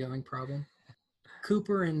an ongoing problem.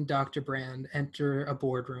 Cooper and Dr. Brand enter a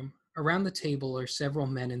boardroom. Around the table are several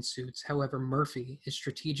men in suits. However, Murphy is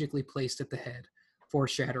strategically placed at the head,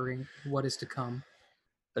 foreshadowing what is to come.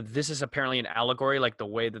 This is apparently an allegory, like the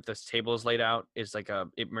way that this table is laid out is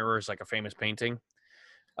it mirrors like a famous painting.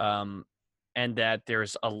 And that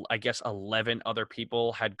there's, 11 other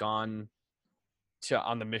people had gone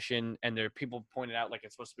on the mission, and there people pointed out like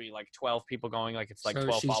it's supposed to be like 12 people going, like it's like so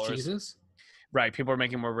 12 she's followers. Jesus? Right, people are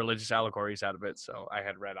making more religious allegories out of it, so I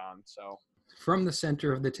had read on. So from the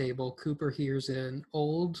center of the table, Cooper hears an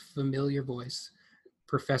old, familiar voice.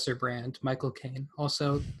 Professor Brand, Michael Caine.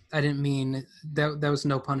 Also, I didn't mean that was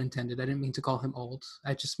no pun intended. I didn't mean to call him old.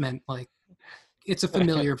 I just meant like it's a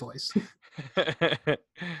familiar voice. The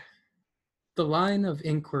line of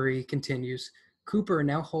inquiry continues. Cooper,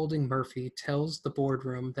 now holding Murphy, tells the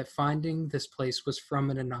boardroom that finding this place was from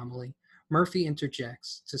an anomaly. Murphy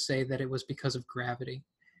interjects to say that it was because of gravity.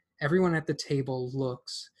 Everyone at the table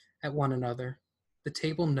looks at one another. The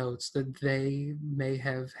table notes that they may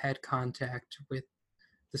have had contact with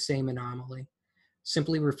the same anomaly,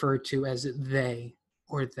 simply referred to as they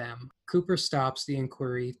or them. Cooper stops the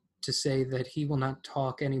inquiry to say that he will not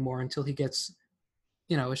talk anymore until he gets,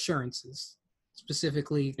 assurances,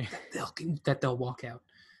 specifically that they'll walk out.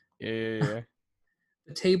 Yeah.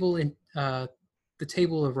 The table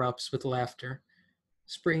erupts with laughter,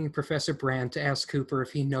 springing Professor Brand to ask Cooper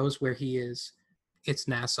if he knows where he is. It's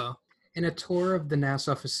NASA. In a tour of the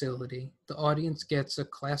NASA facility, the audience gets a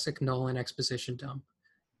classic Nolan exposition dump.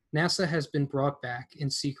 NASA has been brought back in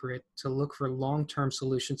secret to look for long-term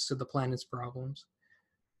solutions to the planet's problems.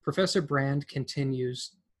 Professor Brand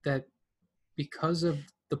continues that because of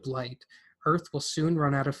the blight, Earth will soon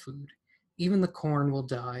run out of food. Even the corn will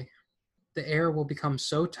die. The air will become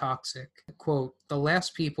so toxic. Quote, the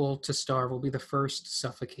last people to starve will be the first to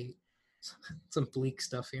suffocate. Some bleak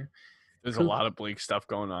stuff here. There's a lot of bleak stuff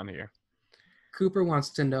going on here. Cooper wants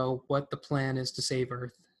to know what the plan is to save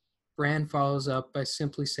Earth. Brand follows up by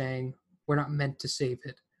simply saying, we're not meant to save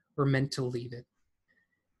it. We're meant to leave it.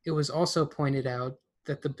 It was also pointed out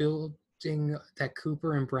that the building that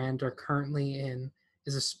Cooper and Brand are currently in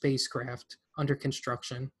is a spacecraft under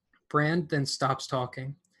construction. Brand then stops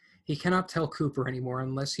talking. He cannot tell Cooper anymore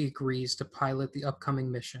unless he agrees to pilot the upcoming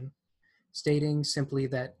mission, stating simply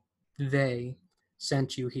that they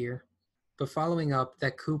sent you here, but following up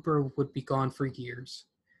that Cooper would be gone for years.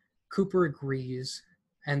 Cooper agrees,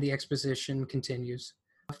 and the exposition continues.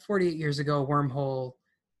 48 years ago, a wormhole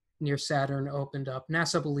near Saturn opened up.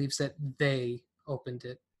 NASA believes that they opened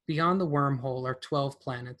it. Beyond the wormhole are 12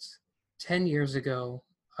 planets. 10 years ago,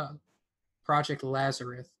 Project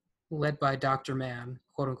Lazarus, led by Dr. Mann,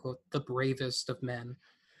 quote-unquote, the bravest of men,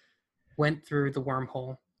 went through the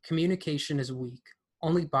wormhole. Communication is weak.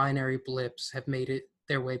 Only binary blips have made it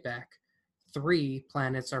their way back. 3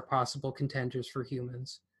 planets are possible contenders for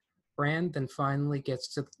humans. Brand then finally gets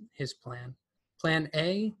to his plan. Plan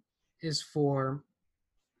A is for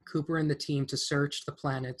Cooper and the team to search the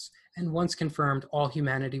planets, and once confirmed, all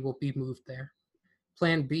humanity will be moved there.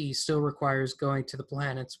 Plan B still requires going to the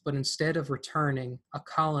planets, but instead of returning, a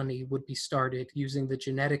colony would be started using the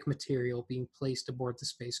genetic material being placed aboard the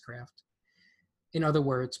spacecraft. In other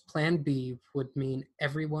words, Plan B would mean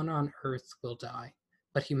everyone on Earth will die,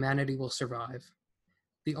 but humanity will survive.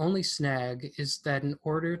 The only snag is that in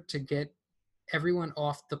order to get everyone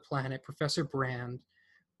off the planet, Professor Brand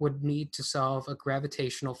would need to solve a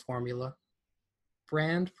gravitational formula.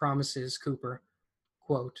 Brand promises Cooper,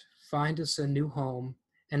 quote, find us a new home,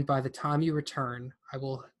 and by the time you return, I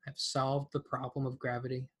will have solved the problem of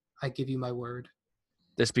gravity. I give you my word.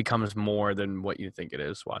 This becomes more than what you think it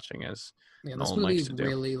is watching as this Nolan movie likes to do.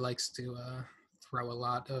 really likes to throw a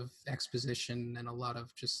lot of exposition and a lot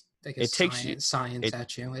of just, I guess, science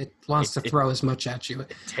at you. It wants to throw as much at you.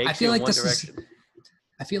 I feel like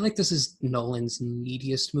I feel like this is Nolan's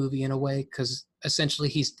neediest movie in a way, because essentially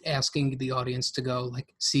he's asking the audience to go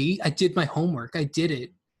like, see, I did my homework. I did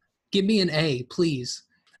it. Give me an A, please.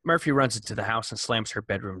 Murphy runs into the house and slams her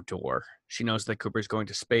bedroom door. She knows that Cooper's going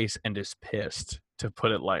to space and is pissed, to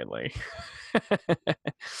put it lightly.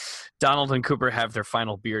 Donald and Cooper have their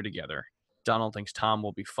final beer together. Donald thinks Tom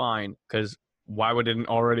will be fine, because why would an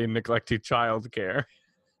already neglected child care?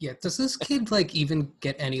 Yeah, does this kid, even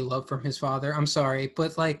get any love from his father? I'm sorry,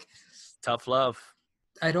 but, tough love.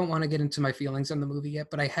 I don't want to get into my feelings on the movie yet,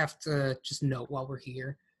 but I have to just note while we're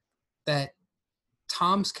here that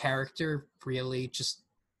Tom's character really just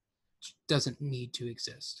doesn't need to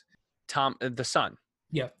exist. Tom, the son.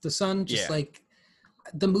 Yeah, the son,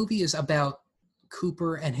 the movie is about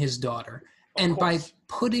Cooper and his daughter. And by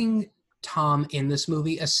putting Tom in this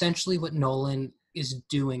movie, essentially what Nolan is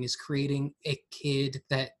doing is creating a kid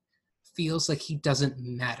that feels like he doesn't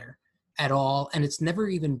matter at all, and it's never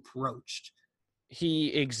even broached. He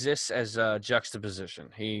exists as a juxtaposition.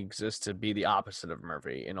 He exists to be the opposite of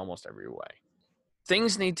Murphy in almost every way.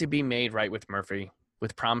 Things need to be made right with Murphy.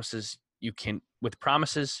 With promises you can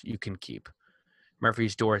keep.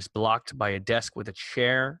 Murphy's door is blocked by a desk with a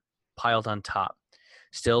chair piled on top.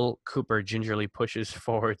 Still, Cooper gingerly pushes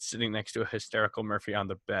forward, sitting next to a hysterical Murphy on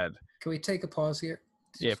the bed. Can we take a pause here?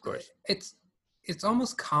 Yeah, of course. It's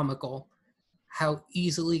almost comical how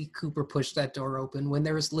easily Cooper pushed that door open when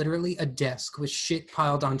there was literally a desk with shit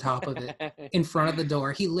piled on top of it in front of the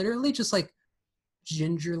door. He literally just like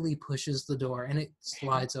gingerly pushes the door and it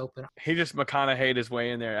slides open. He just McConaughey'd his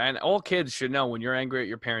way in there. And all kids should know, when you're angry at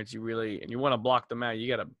your parents, you want to block them out, you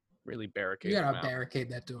got to really barricade them out. Barricade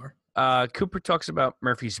that door. Cooper talks about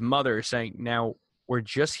Murphy's mother saying, now we're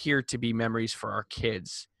just here to be memories for our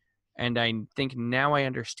kids. And I think now I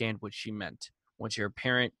understand what she meant. Once you're a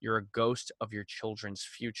parent, you're a ghost of your children's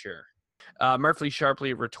future. Murphy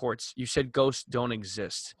sharply retorts, you said ghosts don't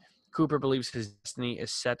exist. Cooper believes his destiny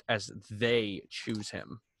is set as they choose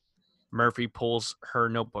him. Murphy pulls her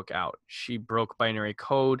notebook out. She broke binary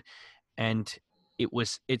code, and it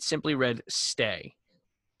simply read, stay.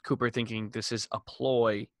 Cooper, thinking this is a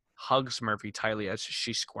ploy, hugs Murphy tightly as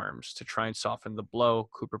she squirms. To try and soften the blow,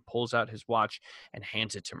 Cooper pulls out his watch and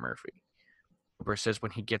hands it to Murphy. Cooper says when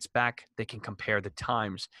he gets back, they can compare the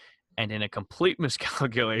times. And in a complete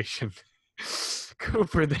miscalculation,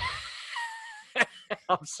 Cooper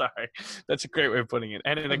I'm sorry. That's a great way of putting it.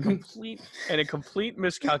 And in a complete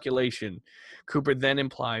miscalculation, Cooper then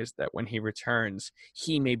implies that when he returns,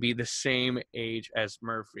 he may be the same age as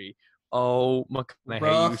Murphy. Oh,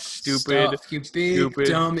 McConaughey, you stupid, big,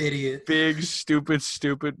 dumb idiot. Big,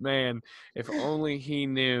 stupid man. If only he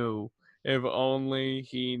knew. If only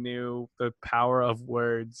he knew the power of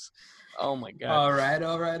words. Oh, my God. All right.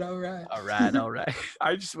 All right.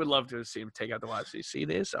 I just would love to see him take out the watch. You see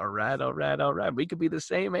this? All right. We could be the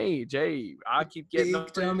same age. Hey, I keep getting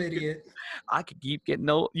big, dumb idiot. I could keep getting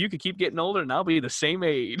old. You could keep getting older, and I'll be the same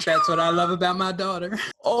age. That's what I love about my daughter.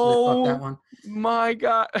 Oh, fuck that one. My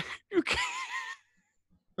God. You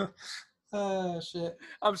can't. Oh, shit.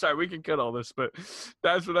 I'm sorry, we can cut all this, but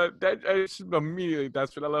that's what I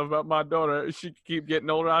love about my daughter. She can keep getting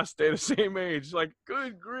older, I stay the same age. Like,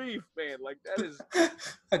 good grief, man. Like, that is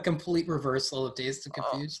a complete reversal of Dazed and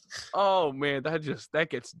Confused. Oh man, that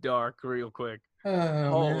gets dark real quick.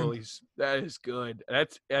 Holy, man. That is good.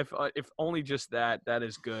 That's if only just that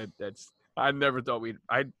is good. I never thought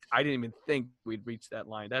I didn't even think we'd reach that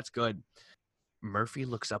line. That's good. Murphy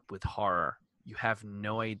looks up with horror. You have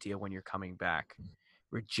no idea when you're coming back.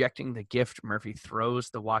 Rejecting the gift, Murphy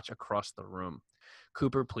throws the watch across the room.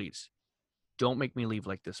 Cooper, please, don't make me leave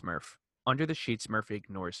like this, Murph. Under the sheets, Murphy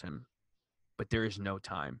ignores him. But there is no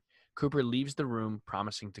time. Cooper leaves the room,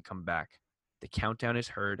 promising to come back. The countdown is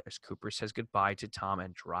heard as Cooper says goodbye to Tom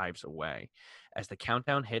and drives away. As the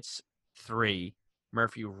countdown hits 3,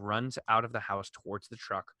 Murphy runs out of the house towards the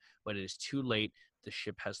truck, but it is too late. The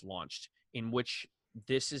ship has launched, in which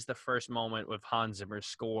this is the first moment with Hans Zimmer's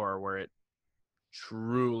score where it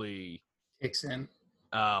truly kicks in.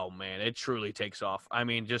 Oh, man, it truly takes off. I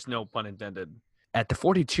mean, just no pun intended. At the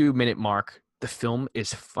 42-minute mark, the film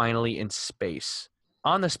is finally in space.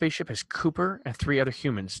 On the spaceship is Cooper and 3 other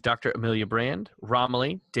humans, Dr. Amelia Brand,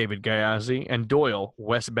 Romilly, David Gaiazzi, and Doyle,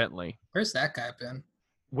 Wes Bentley. Where's that guy been?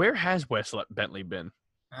 Where has Wes Bentley been?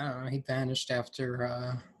 I don't know. He vanished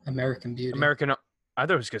after American Beauty. I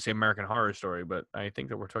thought I was going to say American Horror Story, but I think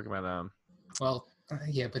that we're talking about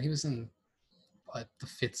yeah, but he was in the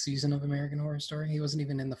 5th season of American Horror Story. He wasn't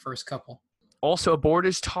even in the first couple. Also aboard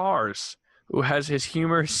is Tars, who has his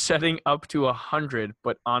humor setting up to 100,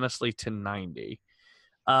 but honestly to 90.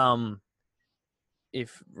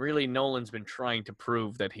 If really Nolan's been trying to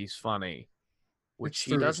prove that he's funny, which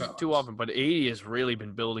he doesn't too often, but 80 has really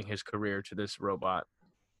been building his career to this robot.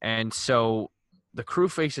 And so the crew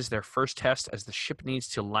faces their first test as the ship needs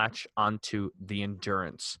to latch onto the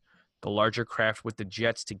Endurance, the larger craft with the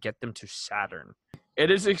jets to get them to Saturn.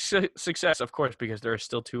 It is a success, of course, because there are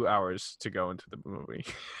still 2 hours to go into the movie.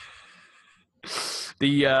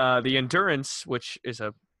 The Endurance, which is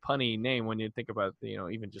a punny name when you think about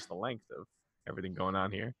even just the length of everything going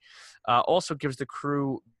on here, also gives the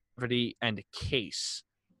crew gravity and Case,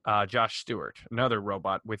 Josh Stewart, another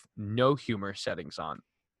robot with no humor settings on.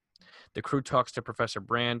 The crew talks to Professor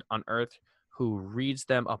Brand on Earth, who reads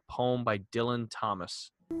them a poem by Dylan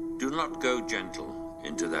Thomas. Do not go gentle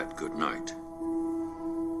into that good night.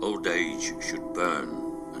 Old age should burn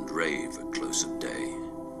and rave at close of day.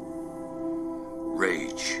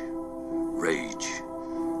 Rage, rage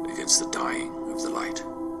against the dying of the light.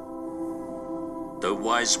 Though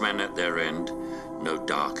wise men at their end, no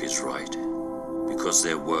dark is right, because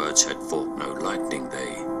their words had forked no lightning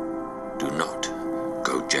they. Do not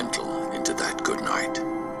go gentle into that good night.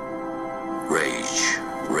 Rage,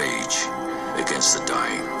 rage against the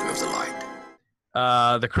dying of the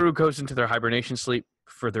light. The crew goes into their hibernation sleep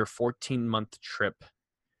for their 14-month trip.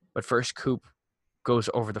 But first, Coop goes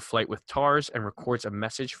over the flight with Tars and records a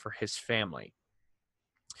message for his family.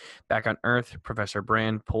 Back on Earth, Professor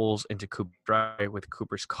Brand pulls into Cooper's driveway with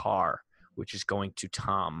Cooper's car, which is going to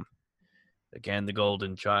Tom. Again, the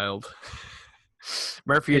golden child.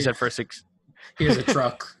 Murphy is at first. Here's a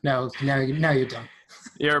truck. Now you're done.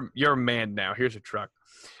 You're a man now. Here's a truck.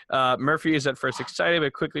 Murphy is at first excited,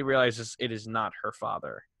 but quickly realizes it is not her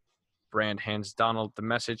father. Brand hands Donald the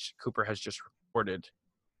message Cooper has just recorded.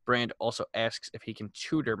 Brand also asks if he can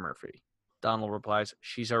tutor Murphy. Donald replies,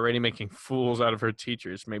 she's already making fools out of her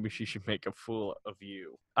teachers. Maybe she should make a fool of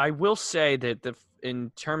you. I will say that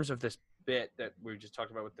in terms of this bit that we just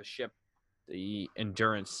talked about with the ship, the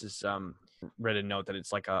Endurance is read a note that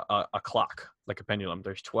it's like a clock, like a pendulum.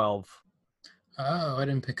 There's 12. Oh, I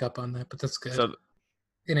didn't pick up on that, but that's good. So,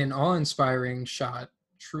 in an awe-inspiring shot,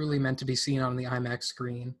 truly meant to be seen on the IMAX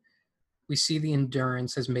screen, we see the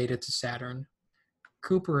Endurance has made it to Saturn.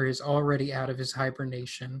 Cooper is already out of his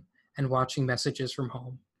hibernation and watching messages from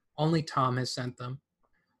home. Only Tom has sent them.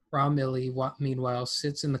 Ron Millie, meanwhile,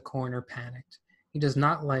 sits in the corner panicked. He does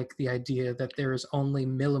not like the idea that there is only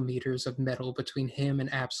millimeters of metal between him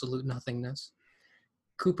and absolute nothingness.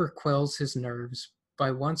 Cooper quells his nerves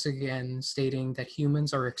by once again stating that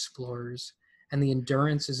humans are explorers and the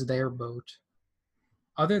Endurance is their boat.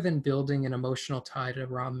 Other than building an emotional tie to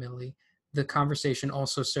Ron Millie, the conversation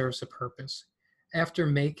also serves a purpose. After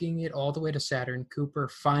making it all the way to Saturn, Cooper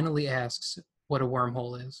finally asks what a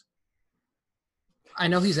wormhole is. I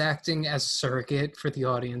know he's acting as a surrogate for the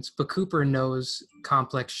audience, but Cooper knows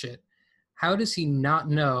complex shit. How does he not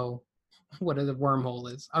know what a wormhole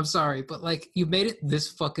is? I'm sorry, but like, you made it this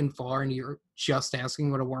fucking far and you're just asking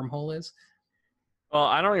what a wormhole is? Well,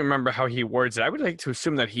 I don't remember how he words it. I would like to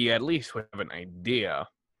assume that he at least would have an idea,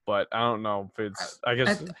 but I don't know if it's, I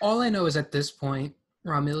guess. All I know is at this point,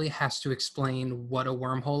 Ron Millie has to explain what a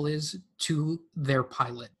wormhole is to their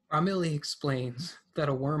pilot. Ron Millie explains that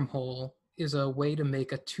a wormhole is a way to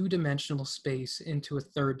make a two-dimensional space into a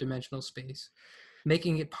third-dimensional space,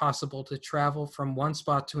 making it possible to travel from one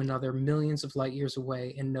spot to another millions of light years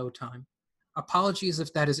away in no time. Apologies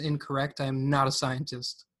if that is incorrect. I am not a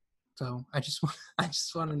scientist, so I just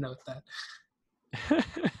want to note that.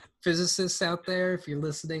 Physicists out there, if you're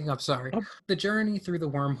listening, I'm sorry. The journey through the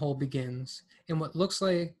wormhole begins. In what looks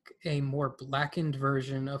like a more blackened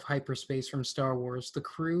version of hyperspace from Star Wars, the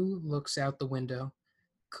crew looks out the window.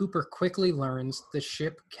 Cooper quickly learns the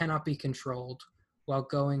ship cannot be controlled while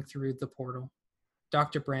going through the portal.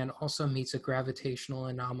 Dr. Brand also meets a gravitational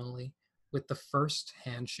anomaly with the first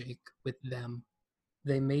handshake with them.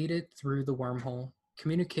 They made it through the wormhole.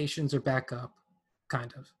 Communications are back up,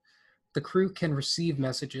 kind of. The crew can receive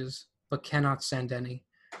messages, but cannot send any.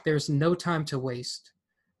 There's no time to waste.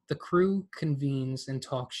 The crew convenes and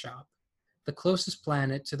talks shop. The closest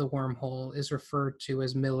planet to the wormhole is referred to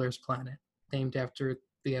as Miller's Planet, named after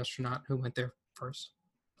the astronaut who went there first,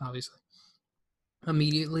 obviously.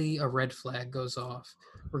 Immediately, a red flag goes off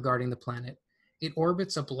regarding the planet. It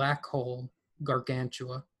orbits a black hole,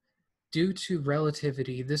 Gargantua. Due to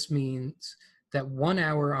relativity, this means that 1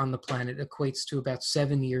 hour on the planet equates to about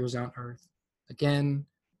 7 years on Earth. Again,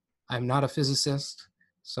 I'm not a physicist,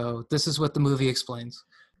 so this is what the movie explains.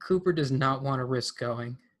 Cooper does not want to risk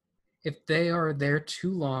going. If they are there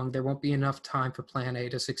too long, there won't be enough time for Plan A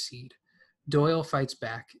to succeed. Doyle fights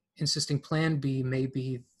back, insisting Plan B may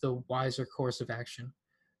be the wiser course of action.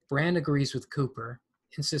 Brand agrees with Cooper,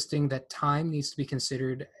 insisting that time needs to be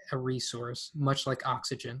considered a resource, much like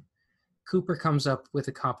oxygen. Cooper comes up with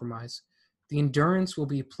a compromise. The Endurance will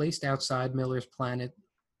be placed outside Miller's planet's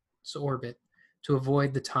orbit to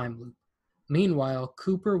avoid the time loop. Meanwhile,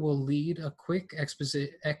 Cooper will lead a quick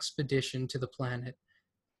expedition to the planet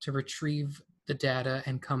to retrieve the data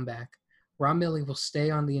and come back. Ron Millie will stay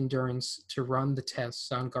on the Endurance to run the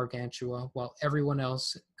tests on Gargantua while everyone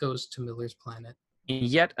else goes to Miller's planet. In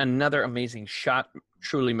yet another amazing shot,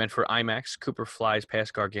 truly meant for IMAX, Cooper flies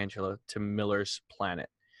past Gargantua to Miller's planet.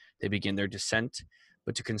 They begin their descent,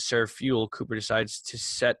 but to conserve fuel, Cooper decides to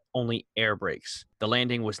set only air brakes. The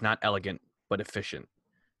landing was not elegant, but efficient.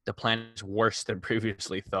 The planet is worse than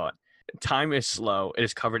previously thought. Time is slow, it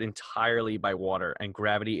is covered entirely by water, and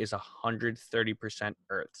gravity is 130%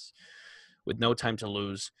 Earth's. With no time to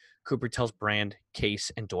lose, Cooper tells Brand,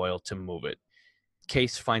 Case, and Doyle to move it.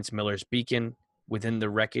 Case finds Miller's beacon within the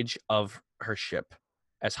wreckage of her ship.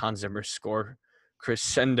 As Hans Zimmer's score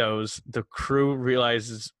crescendos, the crew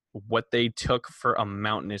realizes what they took for a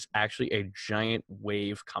mountain is actually a giant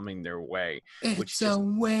wave coming their way. It's a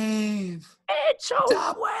wave. It's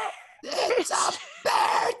a wave. It's a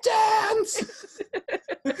bear dance.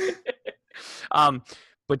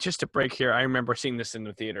 But just to break here, I remember seeing this in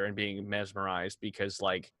the theater and being mesmerized because,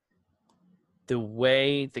 like, the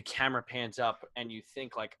way the camera pans up and you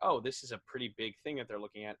think like, oh, this is a pretty big thing that they're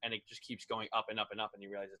looking at, and it just keeps going up and up and up, and you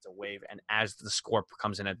realize it's a wave. And as the score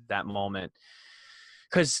comes in at that moment,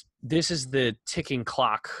 because this is the ticking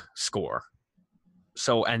clock score,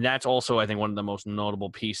 so, and that's also, I think, one of the most notable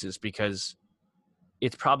pieces, because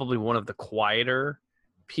it's probably one of the quieter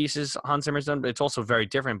pieces Hans Zimmer's done, but it's also very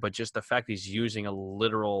different. But just the fact he's using a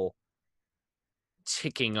literal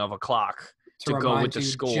ticking of a clock to go with the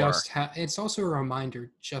score. It's also a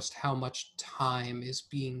reminder just how much time is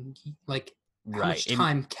being, like, how Right. much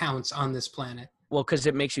time counts on this planet. Well, because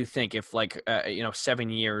it makes you think, if 7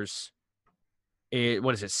 years,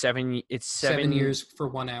 what is it? It's 7 years for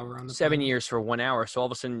 1 hour on the 7 planet. years for 1 hour. So all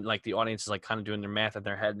of a sudden, like, the audience is like kind of doing their math in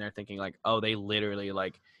their head, and they're thinking like, oh, they literally,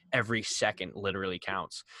 like, every second literally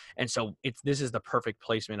counts. And so this is the perfect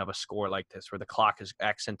placement of a score like this, where the clock is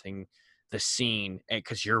accenting the scene,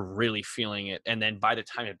 because you're really feeling it. And then by the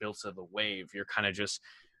time it builds to the wave, you're kind of just,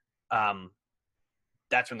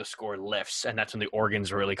 that's when the score lifts, and that's when the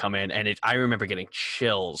organs really come in. And I remember getting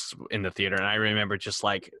chills in the theater, and I remember just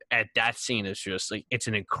like at that scene, it's just like, it's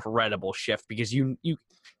an incredible shift, because you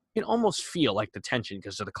can almost feel like the tension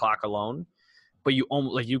because of the clock alone, but you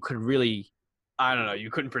almost, like, you could really, I don't know, you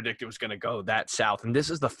couldn't predict it was going to go that south. And this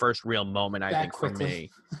is the first real moment, I think, for me,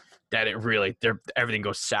 that it really, everything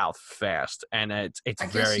goes south fast, and it's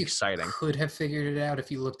very exciting. Could have figured it out if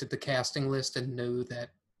you looked at the casting list and knew that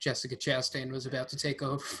Jessica Chastain was about to take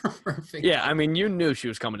over from her. Yeah, I mean, you knew she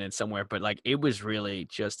was coming in somewhere, but like, it was really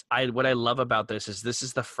just, what I love about this is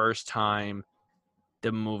the first time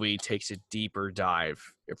the movie takes a deeper dive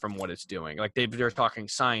from what it's doing. Like, they're talking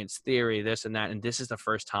science, theory, this and that, and this is the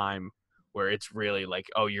first time where it's really like,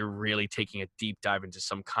 oh, you're really taking a deep dive into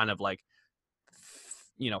some kind of like,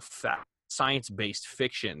 science-based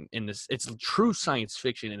fiction in this. It's true science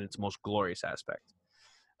fiction in its most glorious aspect.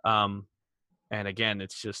 And again,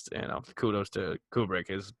 it's just, kudos to Kubrick,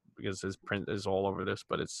 because his print is all over this.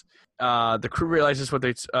 But it's the crew realizes what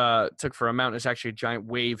they took for a mountain is actually a giant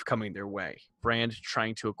wave coming their way. Brand,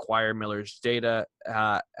 trying to acquire Miller's data,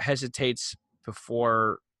 hesitates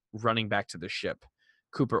before running back to the ship.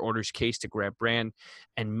 Cooper orders Case to grab Brand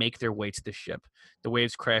and make their way to the ship. The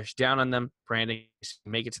waves crash down on them. Brand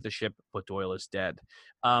make it to the ship, but Doyle is dead.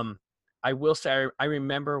 I will say, I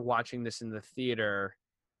remember watching this in the theater,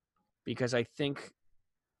 because like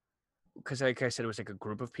I said, it was like a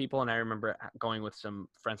group of people, and I remember going with some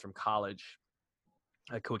friends from college,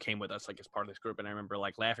 like, who came with us, like, as part of this group, and I remember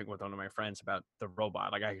like laughing with one of my friends about the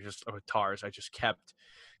robot. Like, with TARS, I just kept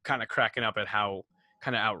kind of cracking up at how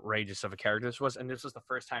kind of outrageous of a character this was. And this was the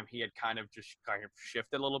first time he had kind of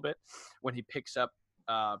shifted a little bit when he picks up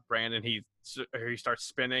Brandon. He starts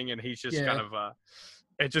spinning, and he's just kind of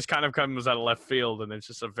it just kind of comes out of left field, and it's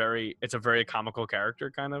just a very comical character,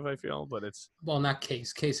 kind of, I feel. But it's, well, not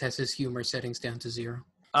Case. Case has his humor settings down to 0.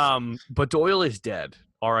 But Doyle is dead.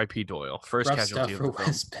 R.I.P. Doyle. First Rough casualty stuff of the for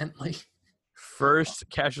Wes Bentley. First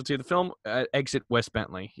casualty of the film. Exit Wes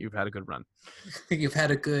Bentley. You've had a good run. You've had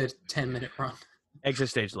a good 10-minute run. Exit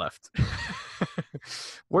stage left.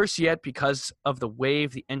 Worse yet, because of the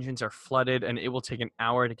wave, the engines are flooded, and it will take an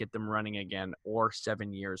hour to get them running again, or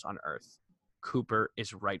 7 years on Earth. Cooper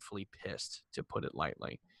is rightfully pissed, to put it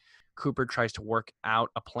lightly. Cooper tries to work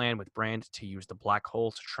out a plan with Brand to use the black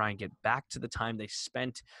hole to try and get back to the time they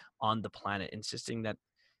spent on the planet, insisting that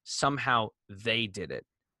somehow they did it.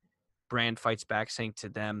 Brand fights back, saying to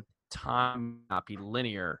them, time may not be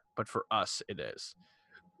linear, but for us it is.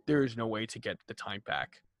 There is no way to get the time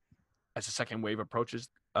back. As the second wave approaches,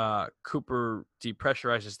 Cooper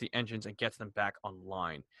depressurizes the engines and gets them back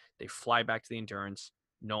online. They fly back to the Endurance.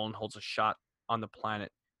 Nolan holds a shot on the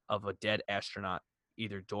planet of a dead astronaut,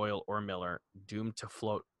 either Doyle or Miller, doomed to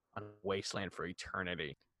float on a wasteland for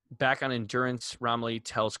eternity. Back on Endurance, Romilly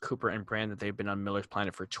tells Cooper and Brand that they've been on Miller's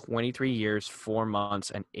planet for 23 years, 4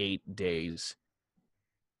 months, and 8 days.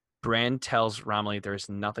 Brand tells Romilly there's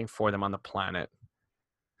nothing for them on the planet.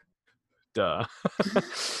 Duh.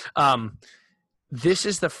 This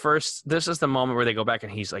is the moment where they go back,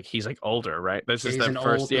 and he's like older, right? This is the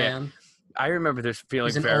first, man. I remember this feeling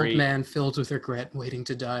He's an very old man filled with regret, waiting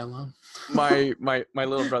to die alone. my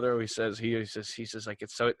little brother always says, he says like,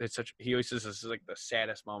 he always says this is like the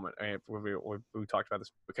saddest moment. I mean, we talked about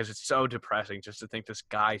this, because it's so depressing just to think this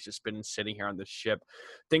guy's just been sitting here on this ship.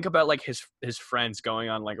 Think about like his friends going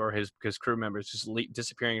on, like, or his crew members just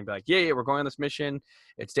disappearing, and be like, yeah, we're going on this mission,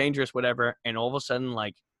 it's dangerous, whatever. And all of a sudden,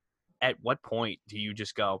 like, at what point do you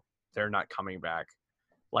just go, they're not coming back?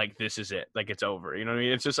 Like, this is it. Like, it's over. You know what I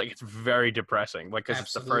mean? It's just like, it's very depressing. Like, because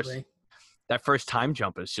it's that first time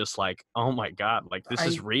jump is just like, oh my God, like, this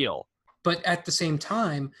is real. But at the same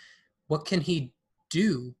time, what can he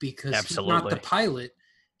do? Because he's not the Absolutely. pilot.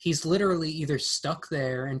 He's literally either stuck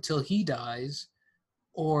there until he dies,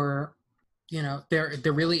 or, there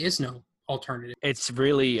really is no alternative. It's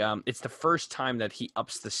really it's the first time that he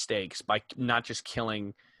ups the stakes by not just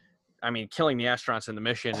killing the astronauts in the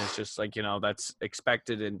mission is just like, that's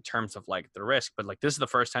expected in terms of like the risk, but like this is the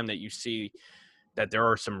first time that you see that there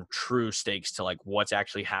are some true stakes to like what's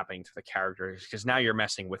actually happening to the characters, because now you're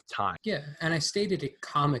messing with time. Yeah, and I stated it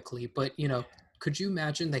comically, but could you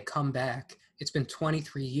imagine they come back, it's been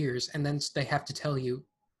 23 years, and then they have to tell you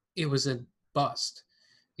it was a bust.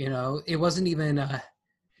 It wasn't even a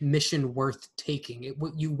mission worth taking.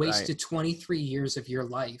 You wasted 23 years of your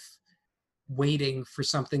life waiting for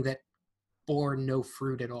something that bore no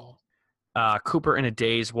fruit at all. Cooper, in a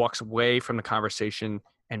daze, walks away from the conversation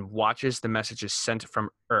and watches the messages sent from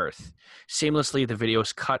Earth. Seamlessly, the video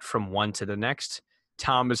is cut from one to the next.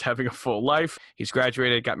 Tom is having a full life. He's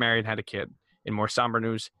graduated, got married, and had a kid. In more somber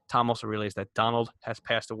news, Tom also realized that Donald has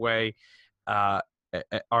passed away.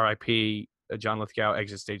 R.I.P. John Lithgow,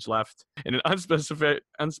 exit stage left. In an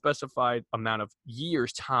unspecified amount of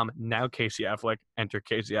years, Tom, now Casey Affleck, enter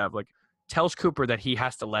Casey Affleck, tells Cooper that he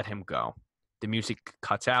has to let him go. The music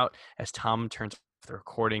cuts out as Tom turns off the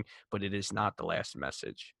recording, but it is not the last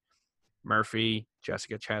message. Murphy,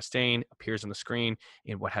 Jessica Chastain, appears on the screen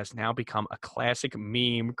in what has now become a classic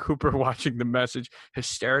meme. Cooper watching the message,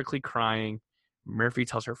 hysterically crying. Murphy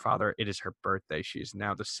tells her father it is her birthday. She is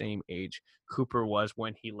now the same age Cooper was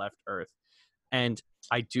when he left Earth. And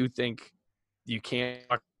I do think you can't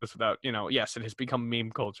talk this without, yes, it has become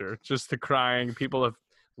meme culture. Just the crying. People have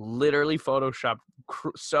literally photoshopped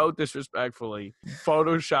so disrespectfully,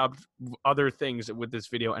 photoshopped other things with this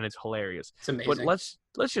video, and it's hilarious. It's amazing. But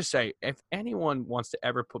let's just say, if anyone wants to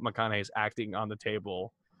ever put McConaughey's acting on the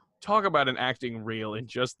table, talk about an acting reel in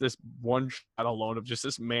just this one shot alone of just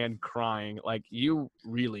this man crying. Like, you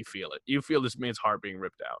really feel it. You feel this man's heart being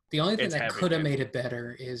ripped out. The only thing that could have made it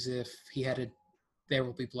better is if he had a "There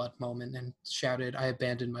Will Be Blood" moment and shouted, "I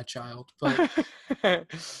abandoned my child." But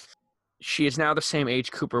she is now the same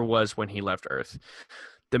age Cooper was when he left Earth.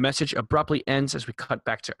 The message abruptly ends as we cut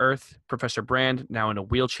back to Earth. Professor Brand, now in a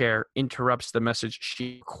wheelchair, interrupts the message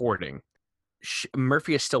she's recording.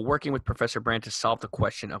 Murphy is still working with Professor Brand to solve the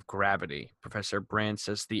question of gravity. Professor Brand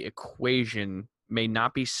says the equation may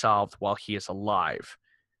not be solved while he is alive.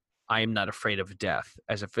 I am not afraid of death.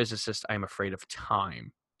 As a physicist, I am afraid of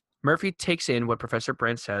time. Murphy takes in what Professor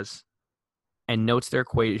Brand says and notes their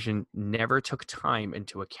equation never took time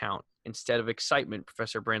into account. Instead of excitement,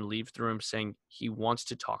 Professor Brand leaves the room saying he wants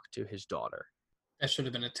to talk to his daughter. That should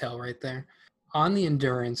have been a tell right there. On the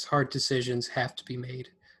Endurance, hard decisions have to be made.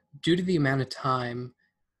 Due to the amount of time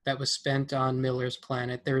that was spent on Miller's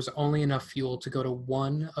planet, there is only enough fuel to go to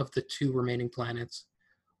one of the two remaining planets.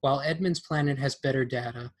 While Edmund's planet has better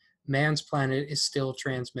data, Man's planet is still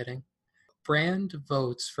transmitting. Brand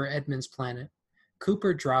votes for Edmund's planet.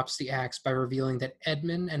 Cooper drops the axe by revealing that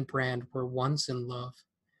Edmund and Brand were once in love.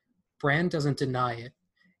 Brand doesn't deny it.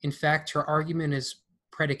 In fact, her argument is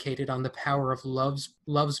predicated on the power of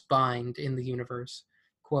love's bind in the universe.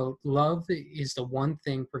 Quote, "Love is the one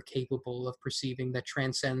thing we're capable of perceiving that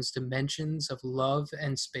transcends dimensions of love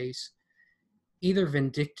and space." Either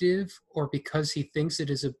vindictive or because he thinks it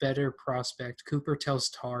is a better prospect, Cooper tells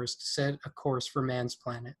TARS to set a course for Man's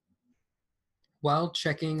planet. While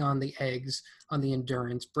checking on the eggs on the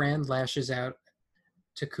Endurance, Brand lashes out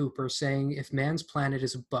to Cooper, saying if Man's planet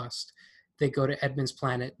is a bust, they go to Edmund's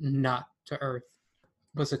planet, not to Earth.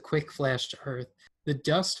 It was a quick flash to Earth. The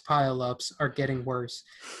dust pile-ups are getting worse,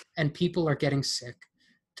 and people are getting sick.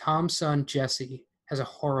 Tom's son, Jesse, has a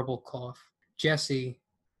horrible cough. Jesse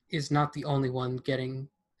is not the only one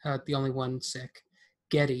sick.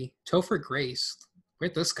 Getty, Topher Grace,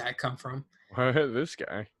 where'd this guy come from? This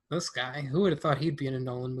guy, who would have thought he'd be in a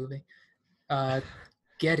Nolan movie?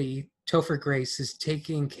 Getty, Topher Grace, is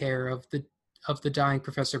taking care of the dying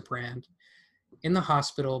Professor Brand. In the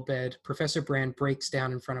hospital bed, Professor Brand breaks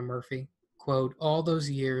down in front of Murphy. Quote, "All those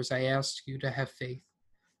years I asked you to have faith."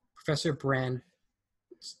 Professor Brand's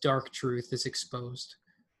dark truth is exposed.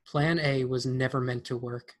 Plan A was never meant to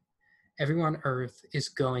work. Everyone on Earth is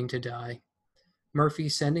going to die. Murphy,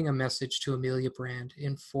 sending a message to Amelia Brand,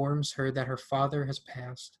 informs her that her father has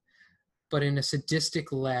passed. But in a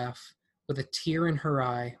sadistic laugh, with a tear in her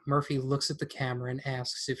eye, Murphy looks at the camera and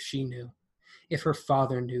asks if she knew, if her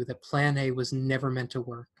father knew that Plan A was never meant to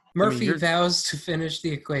work. Murphy vows to finish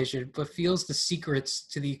the equation, but feels the secrets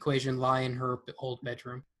to the equation lie in her old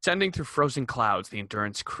bedroom. Sending through frozen clouds, the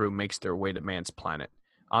Endurance crew makes their way to Man's planet.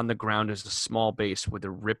 On the ground is a small base with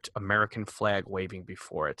a ripped American flag waving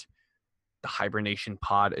before it. The hibernation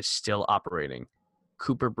pod is still operating.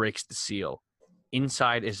 Cooper breaks the seal.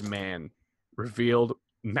 Inside is man. Revealed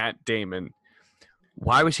Matt Damon.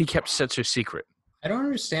 Why was he kept such a secret? I don't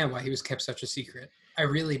understand why he was kept such a secret. I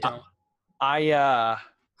really don't. I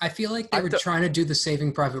feel like they were trying to do the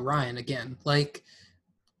Saving Private Ryan again. Like,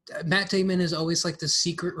 Matt Damon is always like the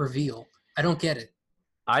secret reveal. I don't get it.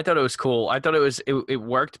 I thought it was cool. I thought it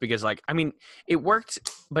worked because, like, I mean, it worked,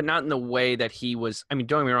 but not in the way that he was. I mean,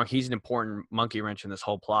 don't get me wrong, he's an important monkey wrench in this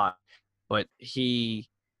whole plot, but it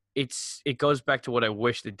goes back to what I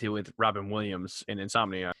wish to do with Robin Williams in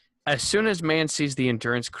Insomnia. As soon as man sees the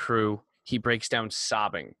Endurance crew, he breaks down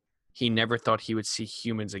sobbing. He never thought he would see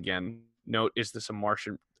humans again. Note, is this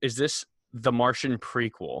the Martian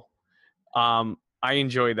prequel? I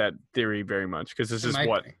enjoy that theory very much because this is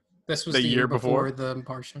what this was the year before The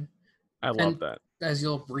Martian. I love that. As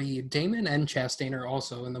you'll read, Damon and Chastain are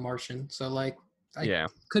also in The Martian, so like,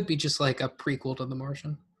 could be just like a prequel to The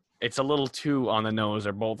Martian. It's a little too on the nose.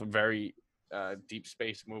 They're both very deep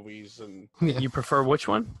space movies, and you prefer which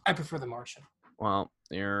one? I prefer The Martian. Well,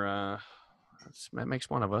 that makes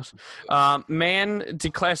one of us. Man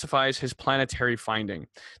declassifies his planetary finding.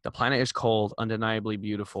 The planet is cold, undeniably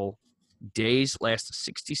beautiful. Days last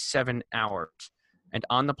 67 hours, and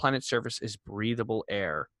on the planet's surface is breathable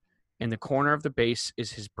air. In the corner of the base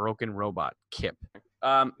is his broken robot, Kip.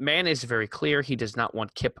 Man is very clear he does not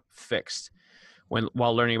want Kip fixed.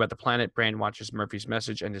 While learning about the planet, Brand watches Murphy's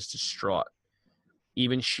message and is distraught.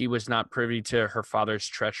 Even she was not privy to her father's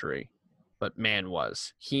treachery, but Man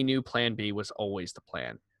was. He knew Plan B was always the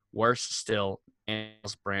plan. Worse still, Anne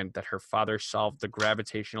tells Brand that her father solved the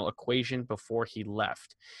gravitational equation before he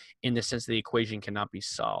left, in the sense the equation cannot be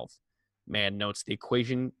solved. Man notes the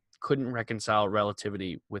equation couldn't reconcile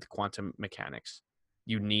relativity with quantum mechanics.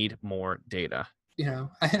 You need more data. You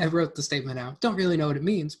know, I wrote the statement out. Don't really know what it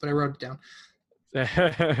means, but I wrote it down.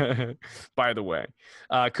 By the way,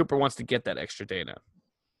 Cooper wants to get that extra data.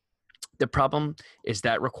 The problem is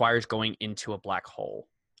that requires going into a black hole.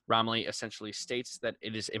 Romilly essentially states that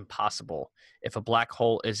it is impossible. If a black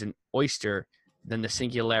hole is an oyster, then the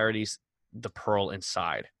singularity's the pearl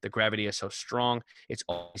inside. The gravity is so strong, it's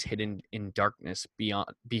always hidden in darkness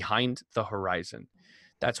behind the horizon.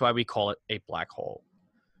 That's why we call it a black hole.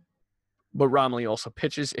 But Romilly also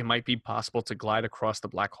pitches it might be possible to glide across the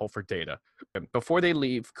black hole for data. Before they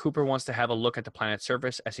leave, Cooper wants to have a look at the planet's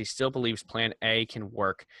surface as he still believes Plan A can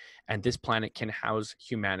work and this planet can house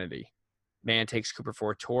humanity. Man takes Cooper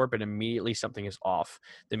for a tour, but immediately something is off.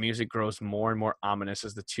 The music grows more and more ominous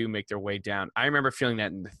as the two make their way down. I remember feeling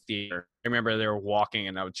that in the theater. I remember they were walking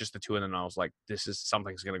and I was just the two of them and I was like,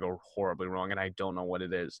 something's going to go horribly wrong and I don't know what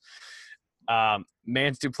it is.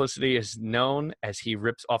 Man's duplicity is known as he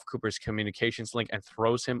rips off Cooper's communications link and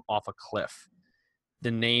throws him off a cliff. The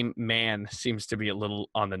name Man seems to be a little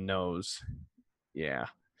on the nose. Yeah.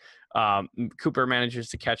 Cooper manages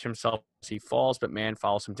to catch himself as he falls, but Man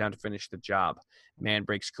follows him down to finish the job. Man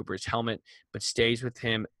breaks Cooper's helmet, but stays with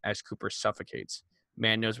him as Cooper suffocates.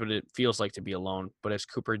 Man knows what it feels like to be alone, but as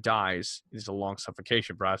Cooper dies, it is a long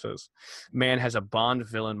suffocation process. Man has a Bond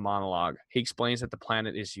villain monologue. He explains that the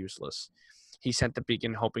planet is useless. He sent the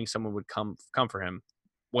beacon hoping someone would come for him.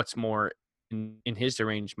 What's more, in his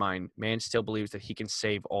deranged mind, Man still believes that he can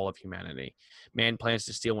save all of humanity. Man plans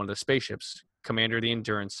to steal one of the spaceships, commander the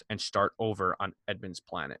Endurance, and start over on Edmund's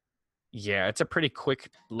planet. Yeah, it's a pretty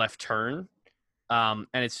quick left turn. And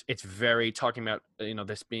it's very talking about,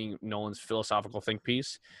 this being Nolan's philosophical think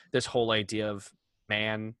piece, this whole idea of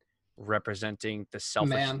man representing the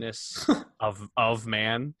selfishness of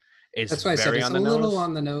man is That's why very I said it's on the a nose. little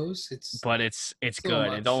on the nose. But it's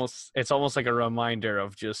good. It's almost like a reminder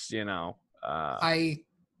of just, we'll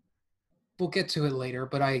get to it later,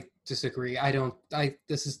 but I disagree.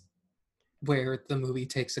 This is where the movie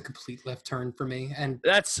takes a complete left turn for me, and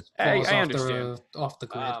I understand off the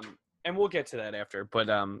grid. And we'll get to that after. But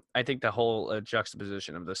I think the whole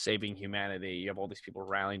juxtaposition of the saving humanity, you have all these people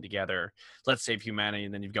rallying together, let's save humanity,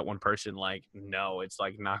 and then you've got one person like, no, it's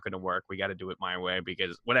like not going to work. We got to do it my way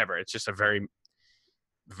because whatever. It's just a very,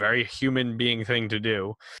 very human being thing to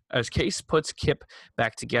do. As Case puts Kip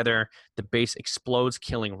back together, the base explodes,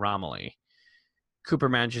 killing Romilly. Cooper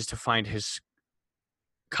manages to find his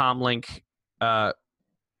comlink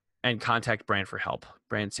and contact Brand for help.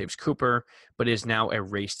 Brand saves Cooper, but it is now a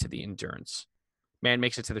race to the Endurance. Man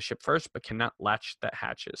makes it to the ship first, but cannot latch the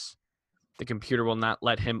hatches. The computer will not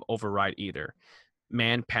let him override either.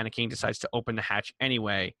 Man, panicking, decides to open the hatch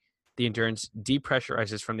anyway. The Endurance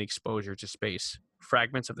depressurizes from the exposure to space.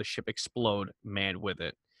 Fragments of the ship explode, Man with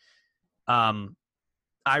it.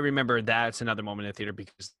 I remember that's another moment in the theater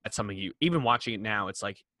because that's something even watching it now, it's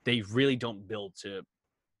like they really don't build to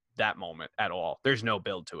that moment at all. There's no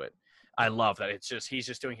build to it. I love that. It's just he's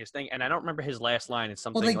just doing his thing, and I don't remember his last line. It's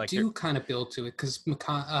something Well, they like do kind of build to it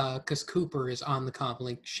because Cooper is on the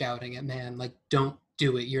comlink shouting at Man, like, "Don't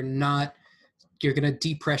do it. You're gonna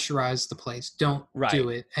depressurize the place. Don't do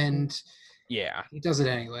it." And yeah, he does it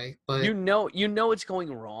anyway. But you know it's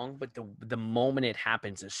going wrong, but the moment it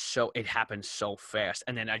happens it happens so fast,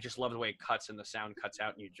 and then I just love the way it cuts and the sound cuts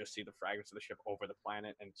out, and you just see the fragments of the ship over the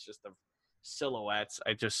planet, and it's just the silhouettes.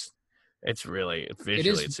 It's really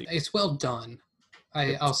visually it's well done.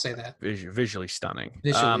 I'll say that. Visually stunning.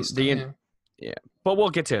 Visually stunning. Yeah, but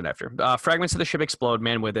we'll get to it after. Fragments of the ship explode.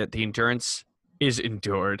 Man with it. The Endurance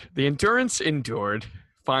endured,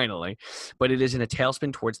 finally. But it is in a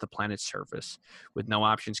tailspin towards the planet's surface. With no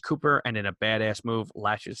options, Cooper, and in a badass move,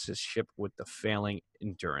 latches his ship with the failing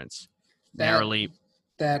Endurance.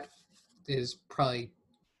 That is probably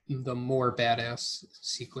the more badass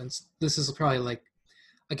sequence. This is probably like,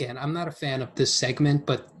 again, I'm not a fan of this segment,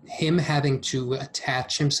 but him having to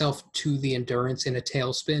attach himself to the Endurance in a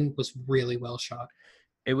tailspin was really well shot.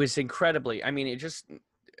 It was incredibly. I mean, it just,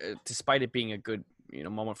 despite it being a good,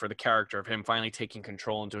 moment for the character of him finally taking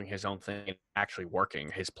control and doing his own thing and actually working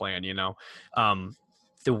his plan.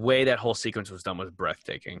 The way that whole sequence was done was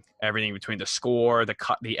breathtaking. Everything between the score, the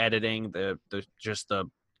cut, the editing, the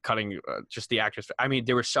cutting, just the actors. I mean,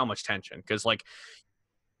 there was so much tension because, like,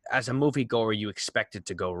 as a moviegoer, you expect it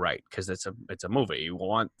to go right because it's a movie. You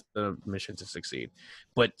want the mission to succeed,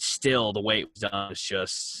 but still, the way it was done is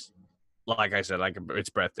just, like I said, like, it's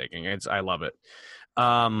breathtaking. I love it.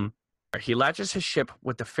 He latches his ship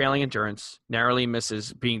with the failing Endurance, narrowly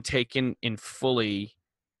misses being taken in fully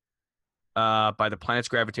by the planet's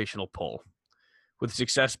gravitational pull. With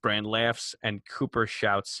success, Brand laughs and Cooper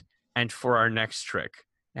shouts, "And for our next trick."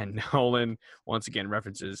 And Nolan once again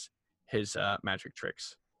references his magic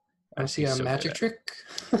tricks. I see a magic trick.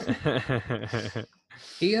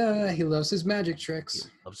 He loves his magic tricks. He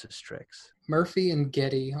loves his tricks. Murphy and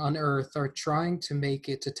Getty on Earth are trying to make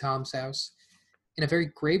it to Tom's house. In a very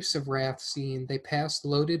Grapes of Wrath scene, they pass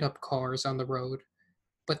loaded up cars on the road,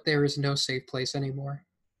 but there is no safe place anymore.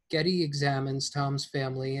 Getty examines Tom's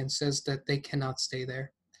family and says that they cannot stay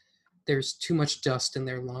there. There's too much dust in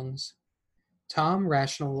their lungs. Tom,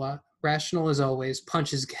 rational as always,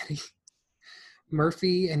 punches Getty.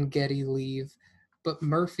 Murphy and Getty leave, but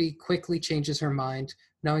Murphy quickly changes her mind,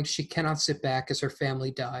 knowing she cannot sit back as her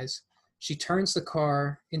family dies. She turns the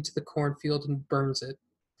car into the cornfield and burns it.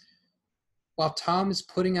 While Tom is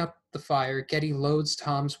putting out the fire, Getty loads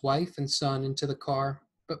Tom's wife and son into the car,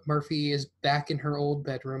 but Murphy is back in her old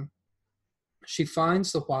bedroom. She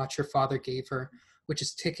finds the watch her father gave her, which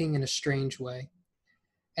is ticking in a strange way.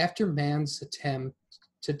 After Man's attempt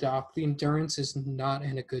to dock, the Endurance is not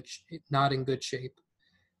in good shape.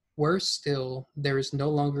 Worse still, there is no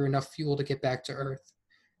longer enough fuel to get back to Earth.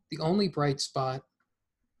 The only bright spot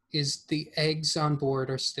is the eggs on board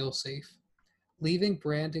are still safe, leaving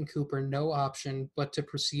Brand and Cooper no option but to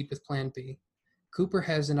proceed with Plan B. Cooper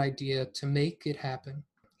has an idea to make it happen.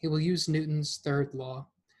 He will use Newton's third law.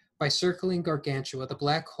 By circling Gargantua, the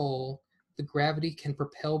black hole, the gravity can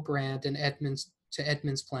propel Brand and Edmonds to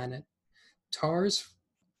Edmonds' planet. TARS,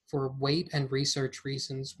 for weight and research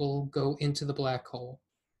reasons, will go into the black hole.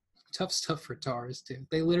 Tough stuff for TARS, too.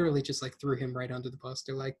 They literally just threw him right under the bus.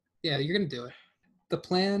 They're like, yeah, you're going to do it. The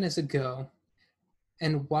plan is a go.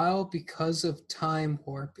 And while because of time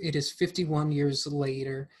warp, it is 51 years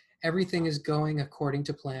later, everything is going according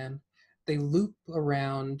to plan. They loop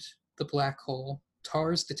around the black hole.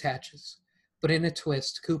 TARS detaches. But in a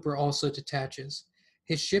twist, Cooper also detaches.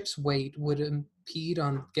 His ship's weight would impede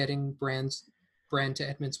on getting Brand to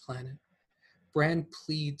Edmonds' planet. Brand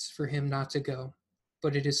pleads for him not to go,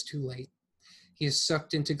 but it is too late. He is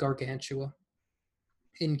sucked into Gargantua.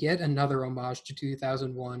 In yet another homage to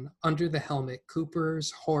 2001, under the helmet,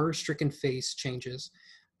 Cooper's horror-stricken face changes.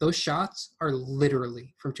 Those shots are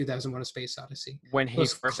literally from 2001: A Space Odyssey. When he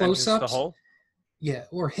first enters the hole? Yeah,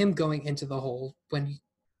 or him going into the hole. When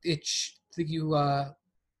you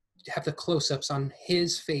have the close-ups on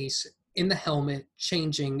his face in the helmet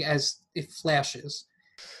changing as it flashes.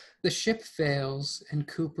 The ship fails, and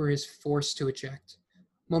Cooper is forced to eject.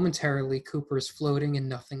 Momentarily, Cooper is floating in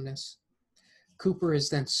nothingness. Cooper is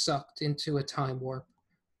then sucked into a time warp.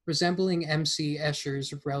 Resembling M.C.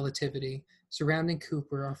 Escher's Relativity, surrounding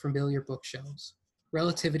Cooper are familiar bookshelves.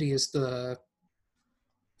 Relativity is the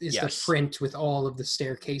print with all of the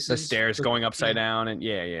staircases. The stairs going upside down, and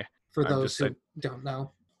yeah. For those who don't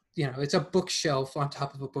know, it's a bookshelf on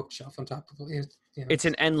top of a bookshelf on top of it's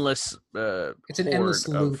an endless. It's an endless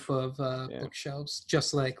loop of bookshelves,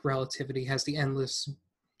 just like Relativity has the endless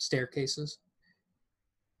staircases.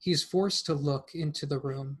 He is forced to look into the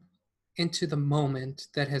room, into the moment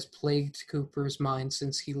that has plagued Cooper's mind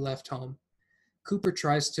since he left home. Cooper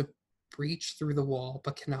tries to breach through the wall,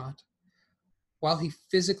 but cannot. While he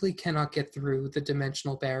physically cannot get through the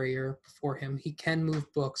dimensional barrier before him, he can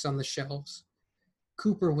move books on the shelves.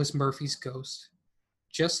 Cooper was Murphy's ghost.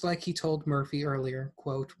 Just like he told Murphy earlier,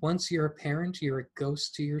 quote, "Once you're a parent, you're a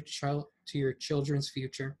ghost to your children's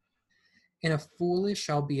future." In a foolish,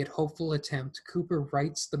 albeit hopeful attempt, Cooper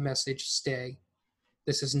writes the message, "Stay."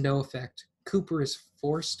 This has no effect. Cooper is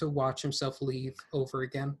forced to watch himself leave over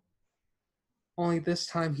again. Only this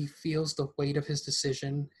time he feels the weight of his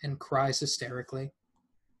decision and cries hysterically.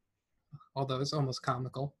 Although it's almost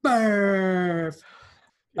comical. Murph!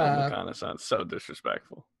 Kind of sounds so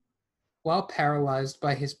disrespectful. While paralyzed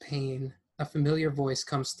by his pain, a familiar voice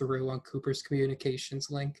comes through on Cooper's communications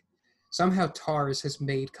link. Somehow TARS has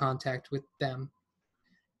made contact with them.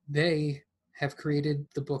 They have created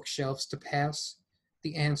the bookshelves to pass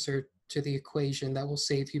the answer to the equation that will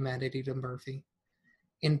save humanity to Murphy.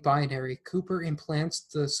 In binary, Cooper implants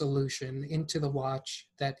the solution into the watch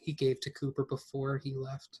that he gave to Cooper before he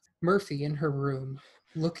left. Murphy, in her room,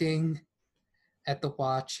 looking at the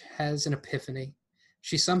watch, has an epiphany.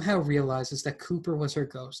 She somehow realizes that Cooper was her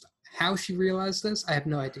ghost. How she realized this, I have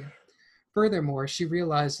no idea. Furthermore, she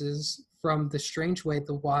realizes from the strange way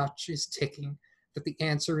the watch is ticking that the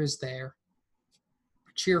answer is there.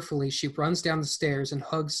 Cheerfully, she runs down the stairs and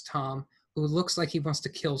hugs Tom, who looks like he wants to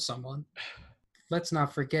kill someone. Let's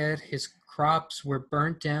not forget, his crops were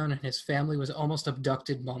burnt down and his family was almost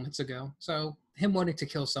abducted moments ago. So him wanting to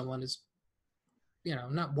kill someone is,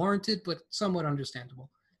 not warranted, but somewhat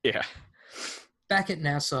understandable. Yeah. Back at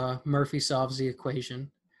NASA, Murphy solves the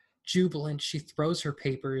equation. Jubilant, she throws her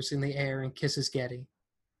papers in the air and kisses Getty.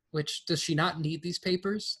 Which, does she not need these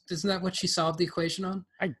papers? Isn't that what she solved the equation on?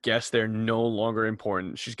 I guess they're no longer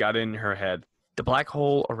important. She's got it in her head. The black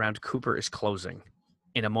hole around Cooper is closing.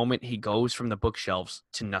 In a moment, he goes from the bookshelves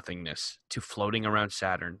to nothingness, to floating around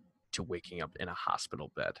Saturn, to waking up in a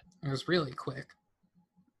hospital bed. It was really quick.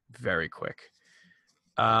 Very quick.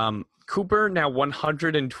 Cooper, now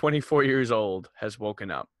 124 years old, has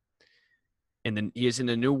woken up. He is in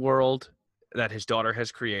a new world that his daughter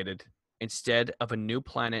has created. Instead of a new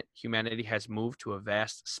planet, humanity has moved to a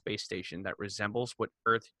vast space station that resembles what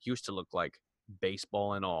Earth used to look like,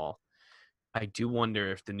 baseball and all. I do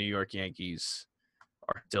wonder if the New York Yankees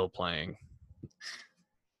are still playing.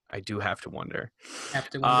 I do have to wonder.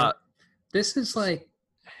 This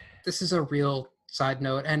is a real side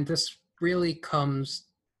note, and this really comes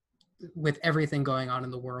with everything going on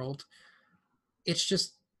in the world. It's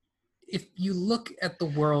just, if you look at the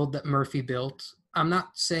world that Murphy built, I'm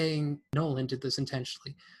not saying Nolan did this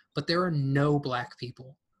intentionally, but there are no black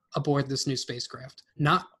people aboard this new spacecraft.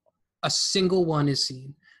 Not a single one is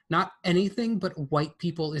seen. Not anything but white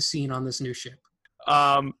people is seen on this new ship.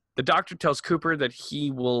 The doctor tells Cooper that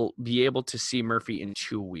he will be able to see Murphy in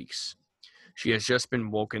 2 weeks. She has just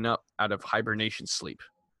been woken up out of hibernation sleep.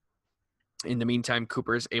 In the meantime,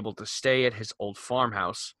 Cooper is able to stay at his old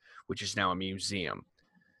farmhouse, which is now a museum.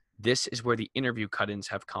 This is where the interview cut-ins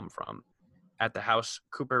have come from. At the house,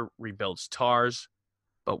 Cooper rebuilds TARS,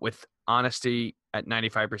 but with honesty at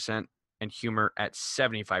 95% and humor at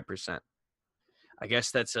 75%. I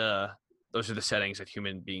guess those are the settings that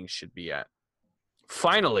human beings should be at.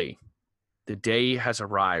 Finally, the day has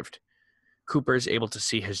arrived. Cooper is able to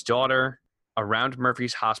see his daughter. Around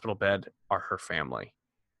Murphy's hospital bed are her family.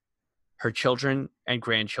 Her children and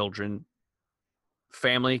grandchildren,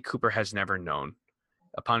 family Cooper has never known.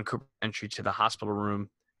 Upon Cooper's entry to the hospital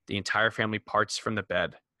room, the entire family parts from the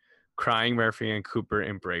bed. Crying Murphy and Cooper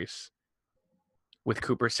embrace, with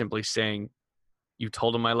Cooper simply saying, "You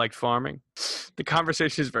told him I liked farming?" The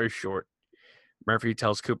conversation is very short. Murphy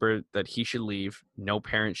tells Cooper that he should leave. No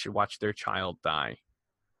parent should watch their child die.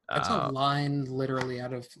 That's a line literally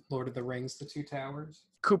out of Lord of the Rings, The Two Towers.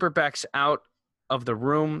 Cooper backs out of the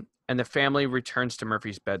room, and the family returns to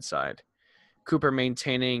Murphy's bedside. Cooper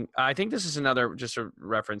maintaining, I think this is another, just a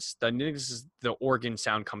reference, I think this is the organ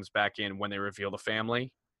sound comes back in when they reveal the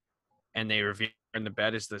family, and they reveal in the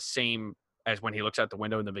bed is the same as when he looks out the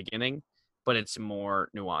window in the beginning, but it's more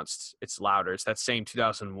nuanced. It's louder. It's that same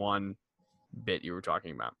 2001 bit you were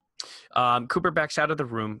talking about. Cooper backs out of the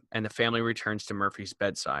room, and the family returns to Murphy's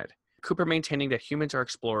bedside. Cooper, maintaining that humans are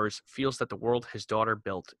explorers, feels that the world his daughter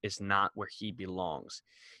built is not where he belongs.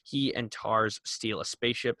 He and TARS steal a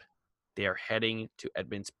spaceship. They are heading to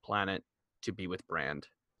Edmund's planet to be with Brand.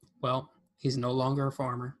 Well, he's no longer a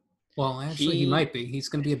farmer. Well, actually, he might be. He's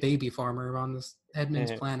going to be a baby farmer on this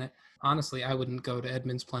Edmund's planet. Honestly, I wouldn't go to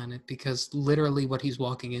Edmund's planet because literally what he's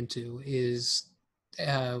walking into is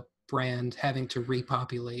Brand having to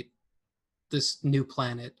repopulate this new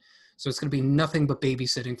planet. So it's going to be nothing but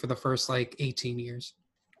babysitting for the first like 18 years.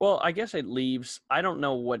 Well, I guess it leaves. I don't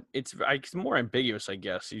know what it's more ambiguous. I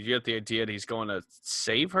guess you get the idea that he's going to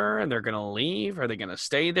save her, and they're going to leave. Are they going to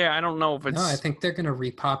stay there? I don't know if it's. No, I think they're going to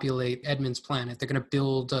repopulate Edmund's planet. They're going to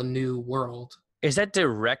build a new world. Is that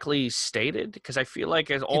directly stated? Because I feel like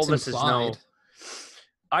all It's this implied.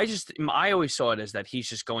 is no. I always saw it as that he's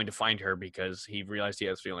just going to find her because he realized he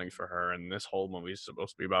has feelings for her, and this whole movie is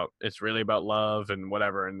supposed to be about. It's really about love and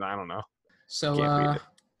whatever, and I don't know. So, Can't read it.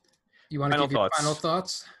 you want to Final give your thoughts. final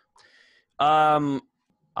thoughts?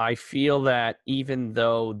 I feel that even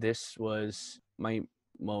though this was my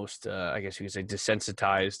most, I guess you could say,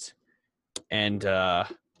 desensitized and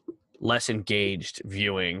less engaged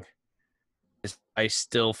viewing, I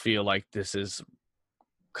still feel like this is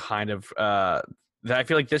kind of I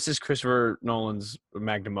feel like this is Christopher Nolan's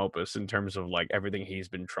magnum opus in terms of like everything he's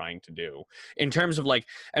been trying to do. In terms of like,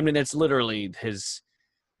 I mean, it's literally his.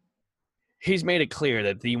 He's made it clear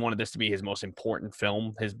that he wanted this to be his most important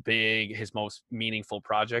film, his most meaningful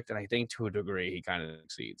project, and I think to a degree he kind of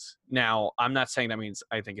succeeds. Now, I'm not saying that means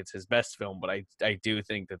I think it's his best film, but I do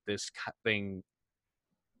think that this thing,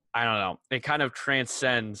 I don't know, it kind of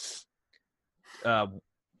transcends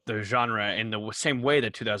the genre in the same way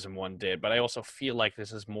that 2001 did, but I also feel like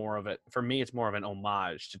this is more of it. For me, it's more of an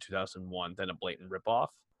homage to 2001 than a blatant ripoff.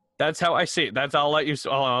 That's how I see it. I'll let you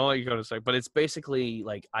go to say. But it's basically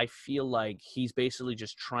like I feel like he's basically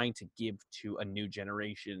just trying to give to a new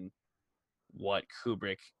generation what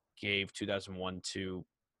Kubrick gave 2001 to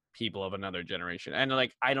people of another generation. And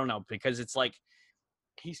like I don't know, because it's like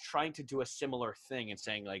he's trying to do a similar thing and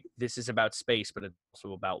saying like this is about space, but it's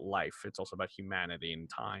also about life. It's also about humanity and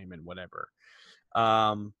time and whatever.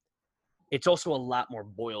 It's also a lot more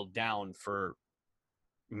boiled down for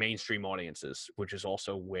mainstream audiences, which is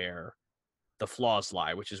also where the flaws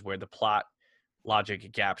lie, which is where the plot logic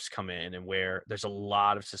gaps come in and where there's a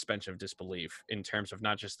lot of suspension of disbelief in terms of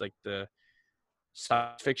not just like the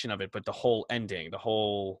science fiction of it, but the whole ending, the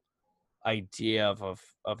whole idea of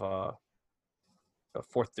a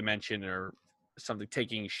fourth dimension or something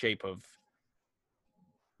taking shape of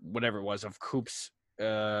whatever it was of Coop's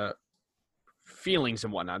feelings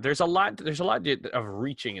and whatnot. There's a lot of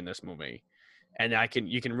reaching in this movie. And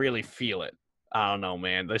you can really feel it. I don't know,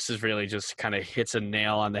 man. This is really just kind of hits a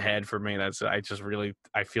nail on the head for me.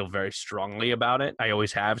 I feel very strongly about it. I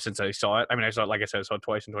always have since I saw it. I mean, like I said, I saw it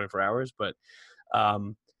twice in 24 hours. But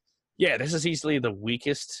yeah, this is easily the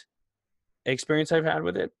weakest experience I've had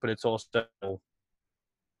with it. But it's also,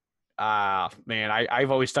 man,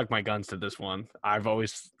 I've always stuck my guns to this one. I've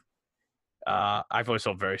always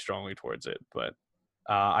felt very strongly towards it. But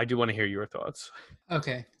I do want to hear your thoughts.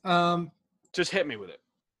 Okay. Just hit me with it.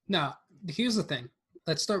 Now, here's the thing.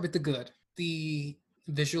 Let's start with the good. The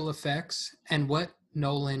visual effects and what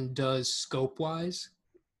Nolan does scope-wise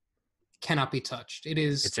cannot be touched. It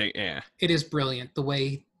is brilliant the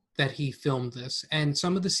way that he filmed this. And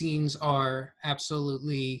some of the scenes are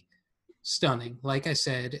absolutely stunning. Like I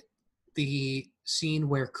said, the scene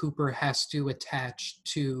where Cooper has to attach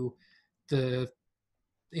to the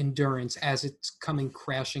Endurance as it's coming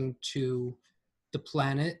crashing to the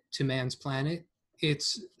planet, to man's planet,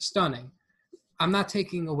 it's stunning. I'm not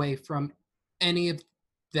taking away from any of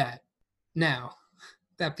that. Now,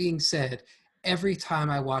 that being said, every time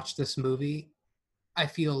I watch this movie, I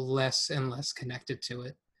feel less and less connected to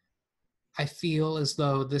it. I feel as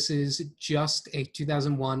though this is just a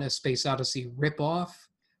 2001 A Space Odyssey ripoff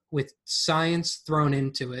with science thrown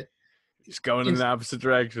into it. It's going in the opposite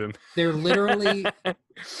direction. They're literally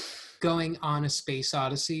going on A Space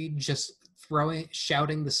Odyssey, just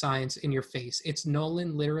shouting the science in your face. It's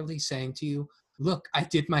Nolan literally saying to you, look, I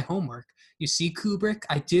did my homework. You see, Kubrick,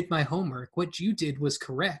 I did my homework. What you did was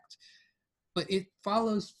correct. But it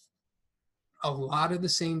follows a lot of the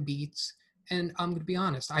same beats. And I'm going to be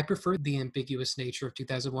honest, I prefer the ambiguous nature of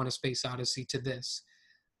 2001 A Space Odyssey to this.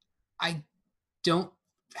 I don't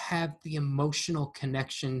have the emotional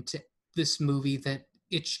connection to this movie that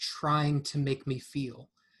it's trying to make me feel.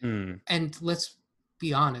 And let's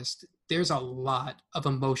be honest, there's a lot of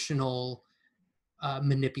emotional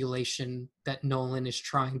manipulation that Nolan is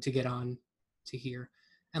trying to get on to here.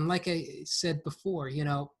 And like I said before,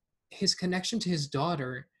 his connection to his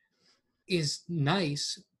daughter is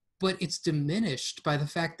nice, but it's diminished by the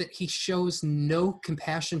fact that he shows no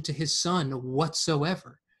compassion to his son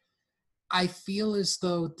whatsoever. I feel as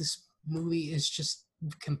though this movie is just,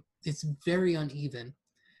 it's very uneven.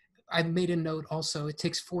 I made a note also, it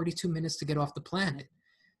takes 42 minutes to get off the planet.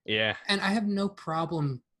 Yeah. And I have no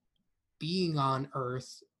problem being on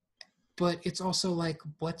Earth, but it's also like,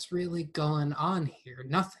 what's really going on here?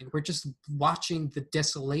 Nothing. We're just watching the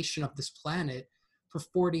desolation of this planet for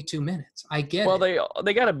 42 minutes. I get Well, it.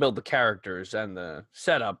 they got to build the characters and the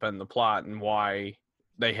setup and the plot and why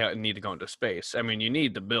they need to go into space. I mean, you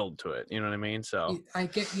need the build to it. You know what I mean? So I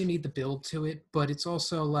get you need the build to it, but it's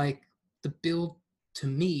also like the build to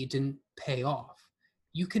me didn't pay off.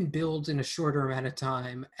 You can build in a shorter amount of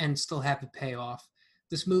time and still have it pay off.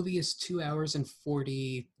 This movie is 2 hours and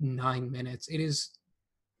 49 minutes. It is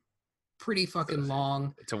pretty fucking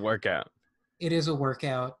long. it's a workout. It is a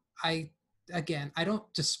workout. I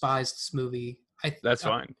don't despise this movie. That's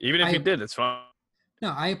fine. Even if I- you did, it's fine. No,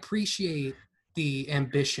 I appreciate the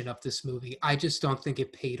ambition of this movie. I just don't think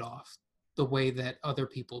it paid off the way that other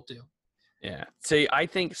people do. Yeah.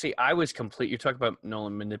 I was complete. You talk about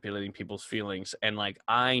Nolan manipulating people's feelings, and like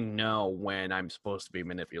I know when I'm supposed to be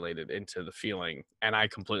manipulated into the feeling, and I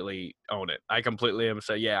completely own it. I completely am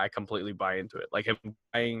say, yeah, I completely buy into it. Like him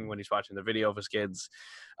crying when he's watching the video of his kids.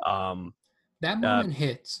 That moment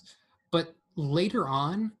hits, but later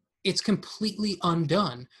on, it's completely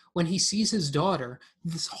undone. When he sees his daughter,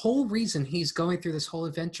 this whole reason he's going through this whole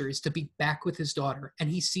adventure is to be back with his daughter, and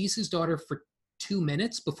he sees his daughter for 2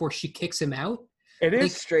 minutes before she kicks him out. It is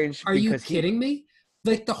Like, strange. Are you because kidding me?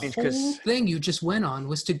 Like the It's whole 'cause- thing you just went on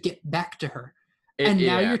was to get back to her. And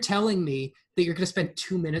now you're telling me that you're going to spend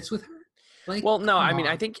 2 minutes with her? Like, Well, no, come I mean,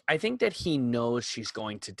 on. I think that he knows she's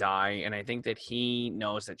going to die, and I think that he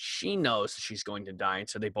knows that she knows that she's going to die, and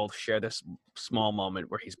so they both share this small moment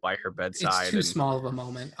where he's by her bedside. It's too and small of a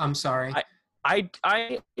moment. I'm sorry.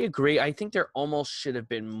 I agree. I think there almost should have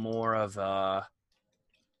been more of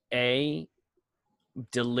a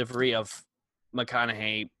delivery of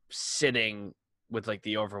McConaughey sitting with like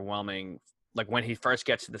the overwhelming, like when he first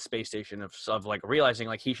gets to the space station of like realizing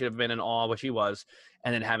like he should have been in awe, which he was,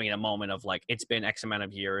 and then having a moment of like it's been X amount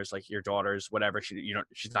of years, like your daughter's whatever,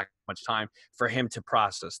 she's not much time for him to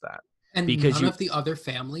process that. And because none of the other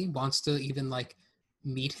family wants to even like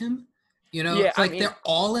meet him. You know, Yeah, it's like I mean- they're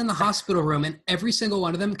all in the hospital room and every single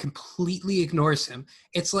one of them completely ignores him.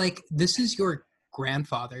 It's like, this is your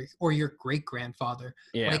grandfather or your great grandfather.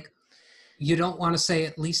 Yeah. Like, you don't want to say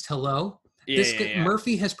at least hello. Yeah.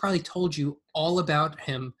 Murphy has probably told you all about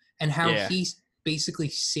him and how Yeah. he basically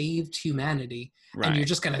saved humanity. Right. And you're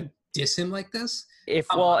just going to diss him like this? If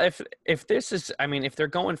Come well, on. if this is, I mean, if they're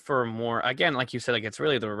going for more, again, like you said, like it's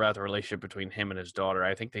really about the relationship between him and his daughter.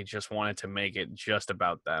 I think they just wanted to make it just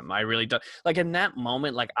about them. I really don't like in that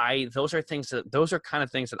moment. Like those are kind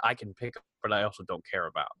of things that I can pick up, but I also don't care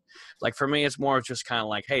about. Like for me, it's more of just kind of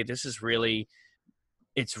like, hey,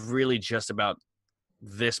 it's really just about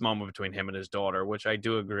this moment between him and his daughter, which I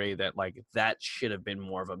do agree that like that should have been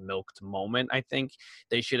more of a milked moment. I think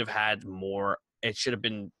they should have had more. It should have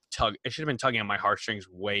been tugging on my heartstrings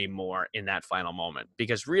way more in that final moment,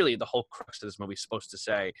 because really the whole crux of this movie is supposed to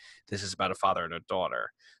say this is about a father and a daughter.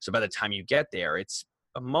 So by the time you get there, it's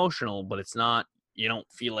emotional, but it's not, you don't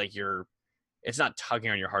feel like it's not tugging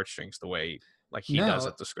on your heartstrings the way like he does No.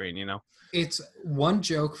 at the screen, you know? It's one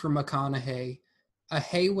joke from McConaughey.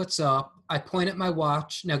 Hey, what's up? I point at my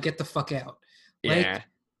watch. Now get the fuck out. Like, Yeah.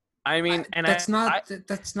 I mean, that's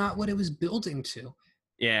not what it was building to.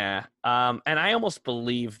 Yeah. And I almost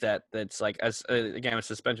believe that that's like, as again, a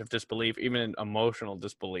suspension of disbelief, even an emotional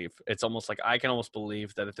disbelief. It's almost like I can almost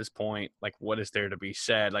believe that at this point, like, what is there to be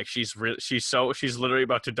said? Like, she's literally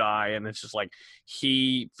about to die, and it's just like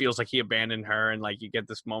he feels like he abandoned her, and like you get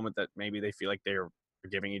this moment that maybe they feel like they're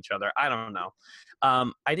forgiving each other. I don't know.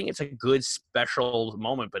 I think it's a good special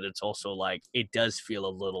moment, but it's also like it does feel a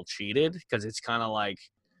little cheated because it's kind of like,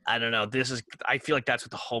 I don't know. I feel like that's what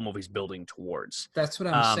the whole movie's building towards. That's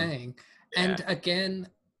what I'm saying. yeah. And again,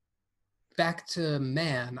 back to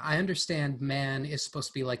Man. I understand Man is supposed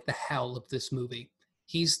to be like the Hal of this movie.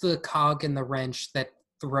 He's the cog in the wrench that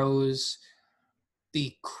throws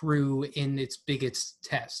the crew in its biggest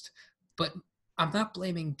test. But I'm not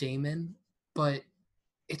blaming Damon, but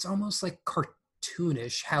it's almost like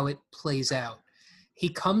cartoonish how it plays out. He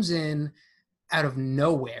comes in out of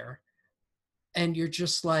nowhere, and you're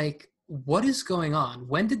just like, what is going on?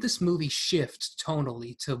 When did this movie shift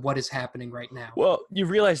tonally to what is happening right now? Well, you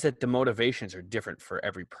realize that the motivations are different for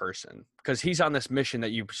every person, because he's on this mission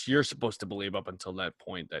that you're supposed to believe up until that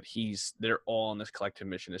point that they're all on this collective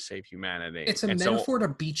mission to save humanity. It's a And so- metaphor to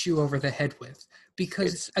beat you over the head with,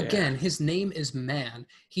 because It's- again, yeah. his name is Man.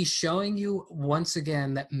 He's showing you once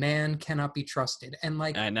again that man cannot be trusted. And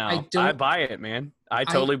like, I know. I I don't, buy it, man. I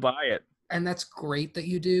totally buy it. and that's great that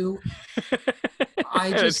you do. I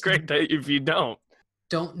it's just- great that if you don't.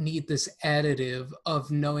 don't need this additive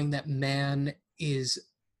of knowing that man is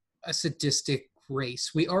a sadistic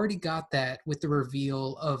race. We already got that with the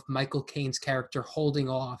reveal of Michael Caine's character holding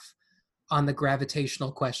off on the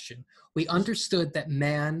gravitational question. We understood that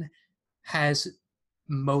man has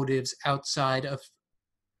motives outside of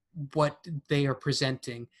what they are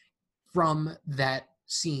presenting from that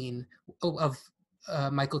scene of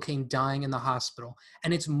Michael Caine dying in the hospital,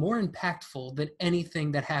 and it's more impactful than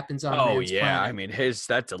anything that happens on Oh Man's yeah, Planet. I mean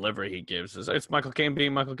that delivery he gives is it's Michael Caine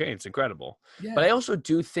being Michael Caine. It's incredible. Yeah. But I also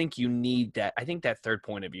do think you need that. I think that third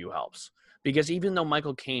point of view helps because even though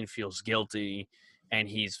Michael Caine feels guilty and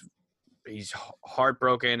he's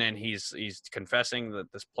heartbroken and he's confessing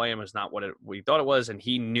that this plan was not what we thought it was, and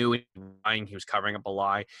he knew he was covering up a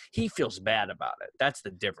lie. He feels bad about it. That's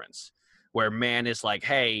the difference. Where man is like,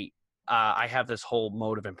 hey, I have this whole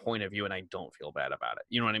motive and point of view, and I don't feel bad about it.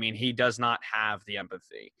 You know what I mean? He does not have the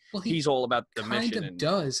empathy. Well, He's all about the kind mission. of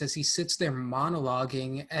does, as he sits there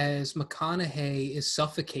monologuing as McConaughey is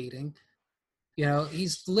suffocating. You know,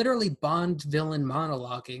 he's literally Bond villain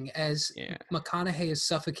monologuing as McConaughey is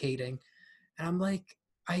suffocating. And I'm like,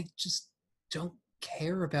 I just don't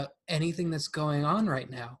care about anything that's going on right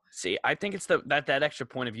now. See, I think it's that extra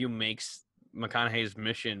point of view makes McConaughey's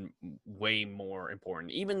mission way more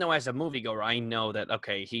important. Even though as a moviegoer, I know that,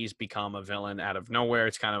 okay, he's become a villain out of nowhere.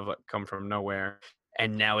 It's kind of come from nowhere.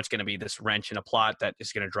 And now it's going to be this wrench in a plot that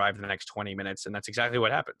is going to drive the next 20 minutes. And that's exactly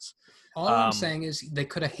what happens. All I'm saying is they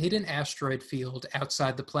could have hit an asteroid field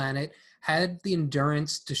outside the planet, had the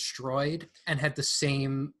Endurance destroyed, and had the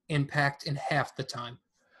same impact in half the time.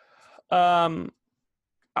 I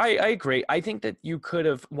agree. I think that you could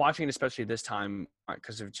have, watching it especially this time,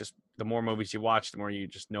 because of just the more movies you watch, the more you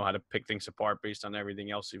just know how to pick things apart based on everything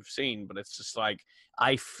else you've seen. But it's just like,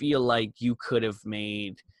 I feel like you could have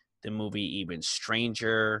made the movie even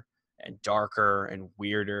stranger and darker and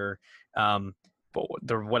weirder. But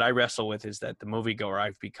what I wrestle with is that the moviegoer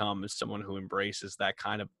I've become is someone who embraces that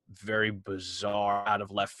kind of very bizarre, out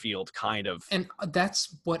of left field kind of. And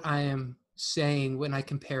that's what I am saying when I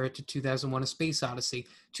compare it to 2001: A Space Odyssey.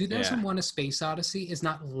 2001: A Space Odyssey is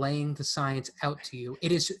not laying the science out to you.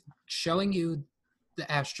 It is showing you the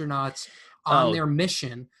astronauts on their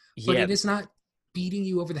mission, but it is not beating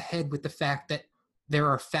you over the head with the fact that there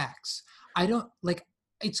are facts. I don't like.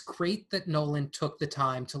 It's great that Nolan took the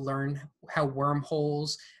time to learn how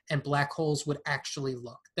wormholes and black holes would actually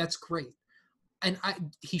look. That's great. And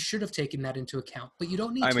he should have taken that into account. But you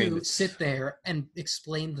don't need to sit there and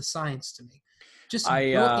explain the science to me.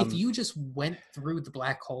 If you just went through the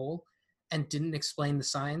black hole and didn't explain the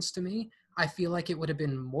science to me, I feel like it would have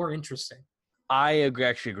been more interesting. I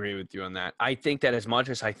actually agree with you on that. I think that as much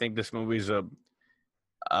as I think this movie's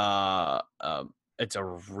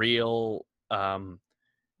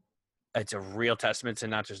it's a real testament to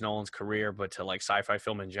not just Nolan's career, but to like sci-fi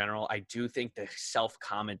film in general. I do think the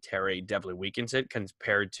self-commentary definitely weakens it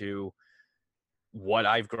compared to what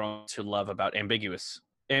I've grown to love about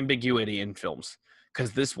ambiguity in films.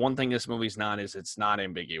 Because this one thing this movie's not is it's not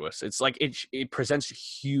ambiguous. It's like it presents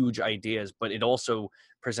huge ideas, but it also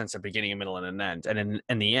presents a beginning, a middle, and an end. And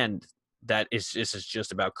in the end, this is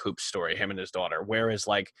just about Coop's story, him and his daughter. Whereas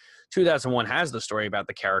like 2001 has the story about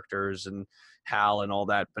the characters and Hal and all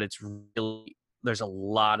that, but it's really, there's a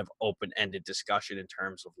lot of open-ended discussion in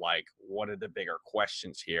terms of like, what are the bigger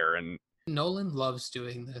questions here? And Nolan loves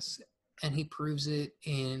doing this, and he proves it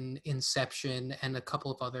in Inception and a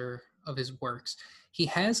couple of other of his works. He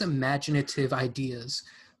has imaginative ideas,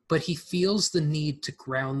 but he feels the need to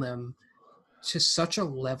ground them to such a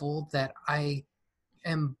level that I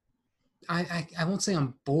won't say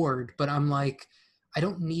I'm bored, but I'm like, I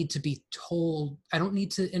don't need to be told. I don't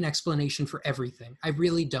need an explanation for everything. I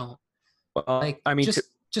really don't. Well, I mean,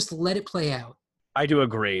 just let it play out. I do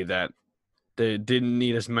agree that they didn't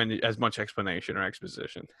need as much explanation or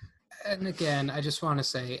exposition. And again, I just want to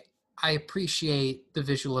say, I appreciate the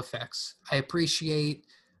visual effects. I appreciate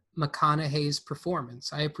McConaughey's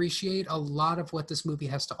performance. I appreciate a lot of what this movie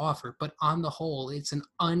has to offer, but on the whole, it's an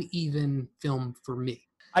uneven film for me.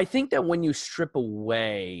 I think that when you strip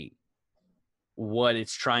away what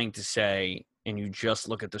it's trying to say and you just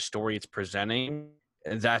look at the story it's presenting,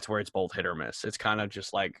 that's where it's both hit or miss. It's kind of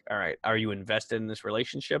just like, all right, are you invested in this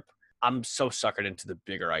relationship? I'm so suckered into the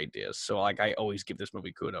bigger ideas. So like, I always give this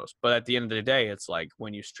movie kudos. But at the end of the day, it's like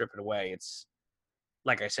when you strip it away, it's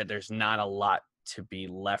like I said, there's not a lot to be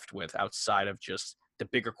left with outside of just the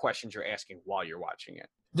bigger questions you're asking while you're watching it.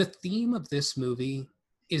 The theme of this movie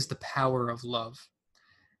is the power of love.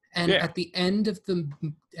 And at the end of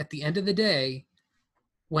the day,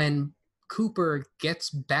 when Cooper gets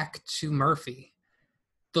back to Murphy,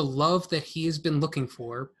 the love that he has been looking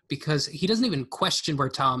for, because he doesn't even question where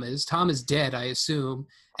Tom is. Tom is dead, I assume,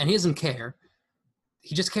 and he doesn't care.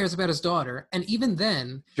 He just cares about his daughter. And even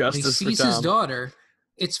then, when he Justice for sees his Tom. daughter,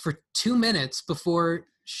 it's for 2 minutes before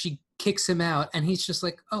she kicks him out, and he's just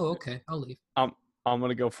like, oh, okay, I'll leave. I'm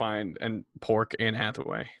gonna go find and pork Anne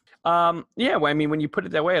Hathaway. Yeah, well, I mean, when you put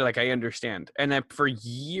it that way, like, I understand. And that for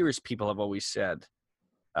years, people have always said,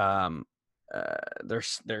 have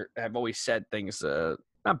always said things,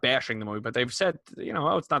 not bashing the movie, but they've said,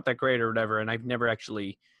 oh, it's not that great or whatever. And I've never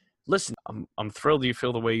actually listened. I'm thrilled you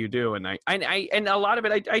feel the way you do, and I and a lot of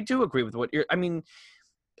it, I do agree with what you're. I mean,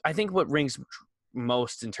 I think what rings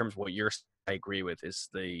most in terms of what I agree with is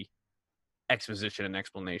the exposition and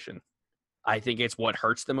explanation. I think it's what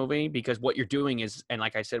hurts the movie, because what you're doing is, and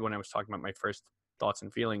like I said when I was talking about my first thoughts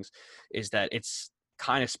and feelings, is that it's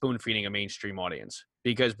kind of spoon feeding a mainstream audience.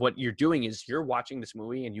 Because what you're doing is you're watching this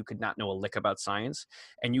movie and you could not know a lick about science,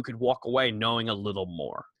 and you could walk away knowing a little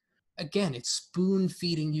more. Again, it's spoon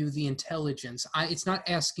feeding you the intelligence. It's not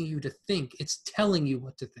asking you to think; it's telling you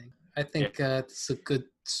what to think. I think it's a good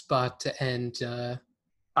spot to end.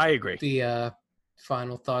 I agree. The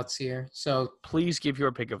final thoughts here. So please give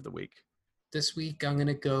your pick of the week. This week, I'm going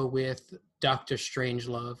to go with Dr.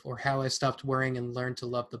 Strangelove, or How I Stopped Worrying and Learned to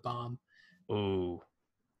Love the Bomb. Ooh,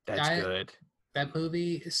 that's good. That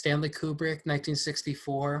movie, Stanley Kubrick,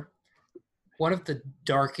 1964, one of the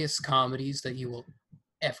darkest comedies that you will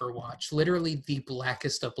ever watch. Literally the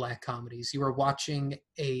blackest of black comedies. You are watching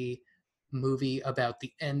a movie about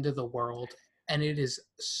the end of the world, and it is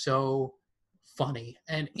so funny.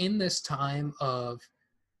 And in this time of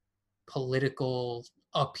political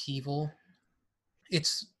upheaval,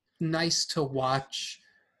 it's nice to watch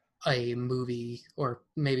a movie, or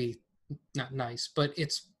maybe not nice, but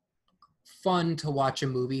it's fun to watch a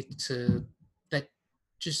movie that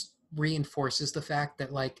just reinforces the fact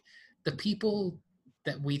that, like, the people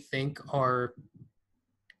that we think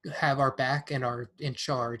have our back and are in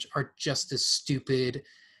charge are just as stupid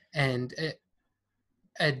and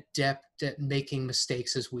adept at making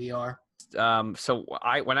mistakes as we are. So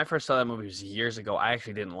when I first saw that movie, it was years ago, I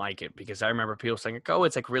actually didn't like it, because I remember people saying, like, oh,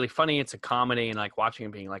 it's like really funny, it's a comedy, and like watching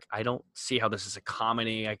it being like, I don't see how this is a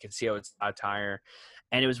comedy. I can see how it's satire.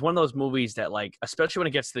 And it was one of those movies that, like, especially when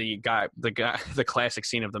it gets to the classic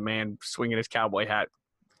scene of the man swinging his cowboy hat,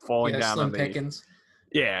 falling down Slim on Pickens.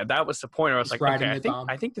 Yeah, that was the point where I was like, okay,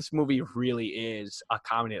 I think this movie really is a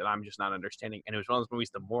comedy that I'm just not understanding. And it was one of those movies,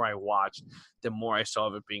 the more I watched, the more I saw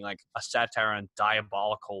of it being like a satire on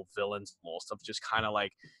diabolical villains, almost, of just kind of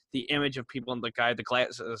like the image of people and the guy, the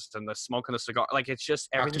glasses and the smoke and the cigar. Like, it's just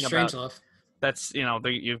everything Dr. about Strangelove. That's,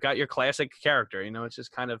 you've got your classic character, it's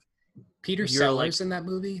just kind of. Peter Sellers in that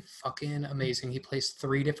movie, fucking amazing. He plays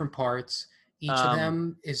 3 different parts. Each of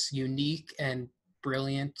them is unique and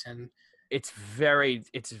brilliant, and it's very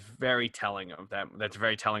telling of that. That's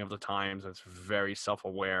very telling of the times. It's very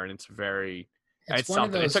self-aware, and it's one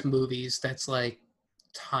of those movies that's like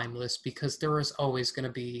timeless, because there is always going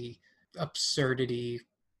to be absurdity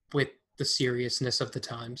with the seriousness of the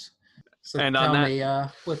times. So and tell me,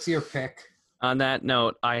 what's your pick? On that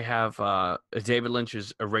note, I have David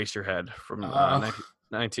Lynch's Eraserhead from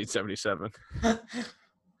 1977.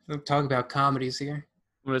 Don't talk about comedies here.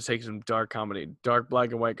 I'm going to take some dark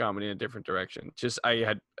black and white comedy in a different direction. That's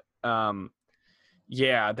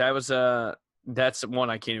one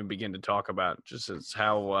I can't even begin to talk about. Just as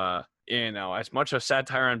how, as much a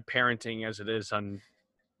satire on parenting as it is on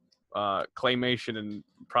claymation and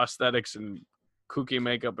prosthetics and kooky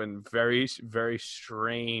makeup and very, very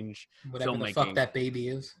strange whatever filmmaking. The fuck that baby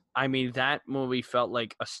is. I mean, that movie felt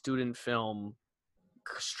like a student film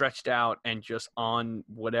stretched out and just on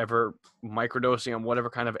whatever microdosing on whatever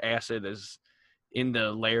kind of acid is in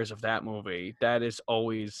the layers of that movie. That is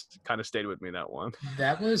always kind of stayed with me, that one.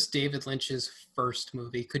 That was David Lynch's first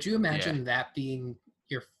movie. Could you imagine that being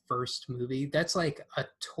your first movie? That's like a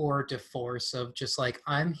tour de force of just like,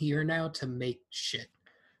 I'm here now to make shit.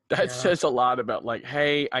 That says a lot about, like,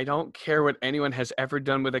 hey, I don't care what anyone has ever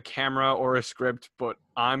done with a camera or a script, but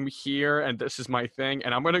I'm here and this is my thing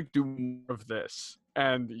and I'm going to do more of this.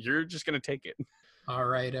 And you're just going to take it. All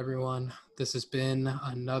right, everyone. This has been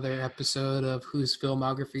another episode of Whose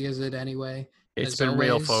Filmography Is It Anyway? It's been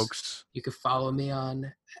real, folks. You can follow me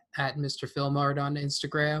at Mr. Filmart on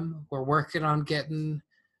Instagram. We're working on getting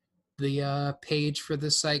the page for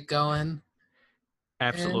this site going.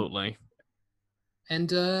 Absolutely. And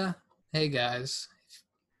hey, guys,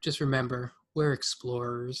 just remember, we're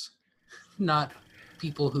explorers, not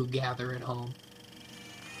people who gather at home.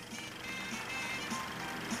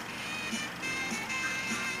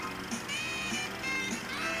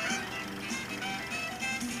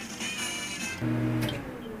 much.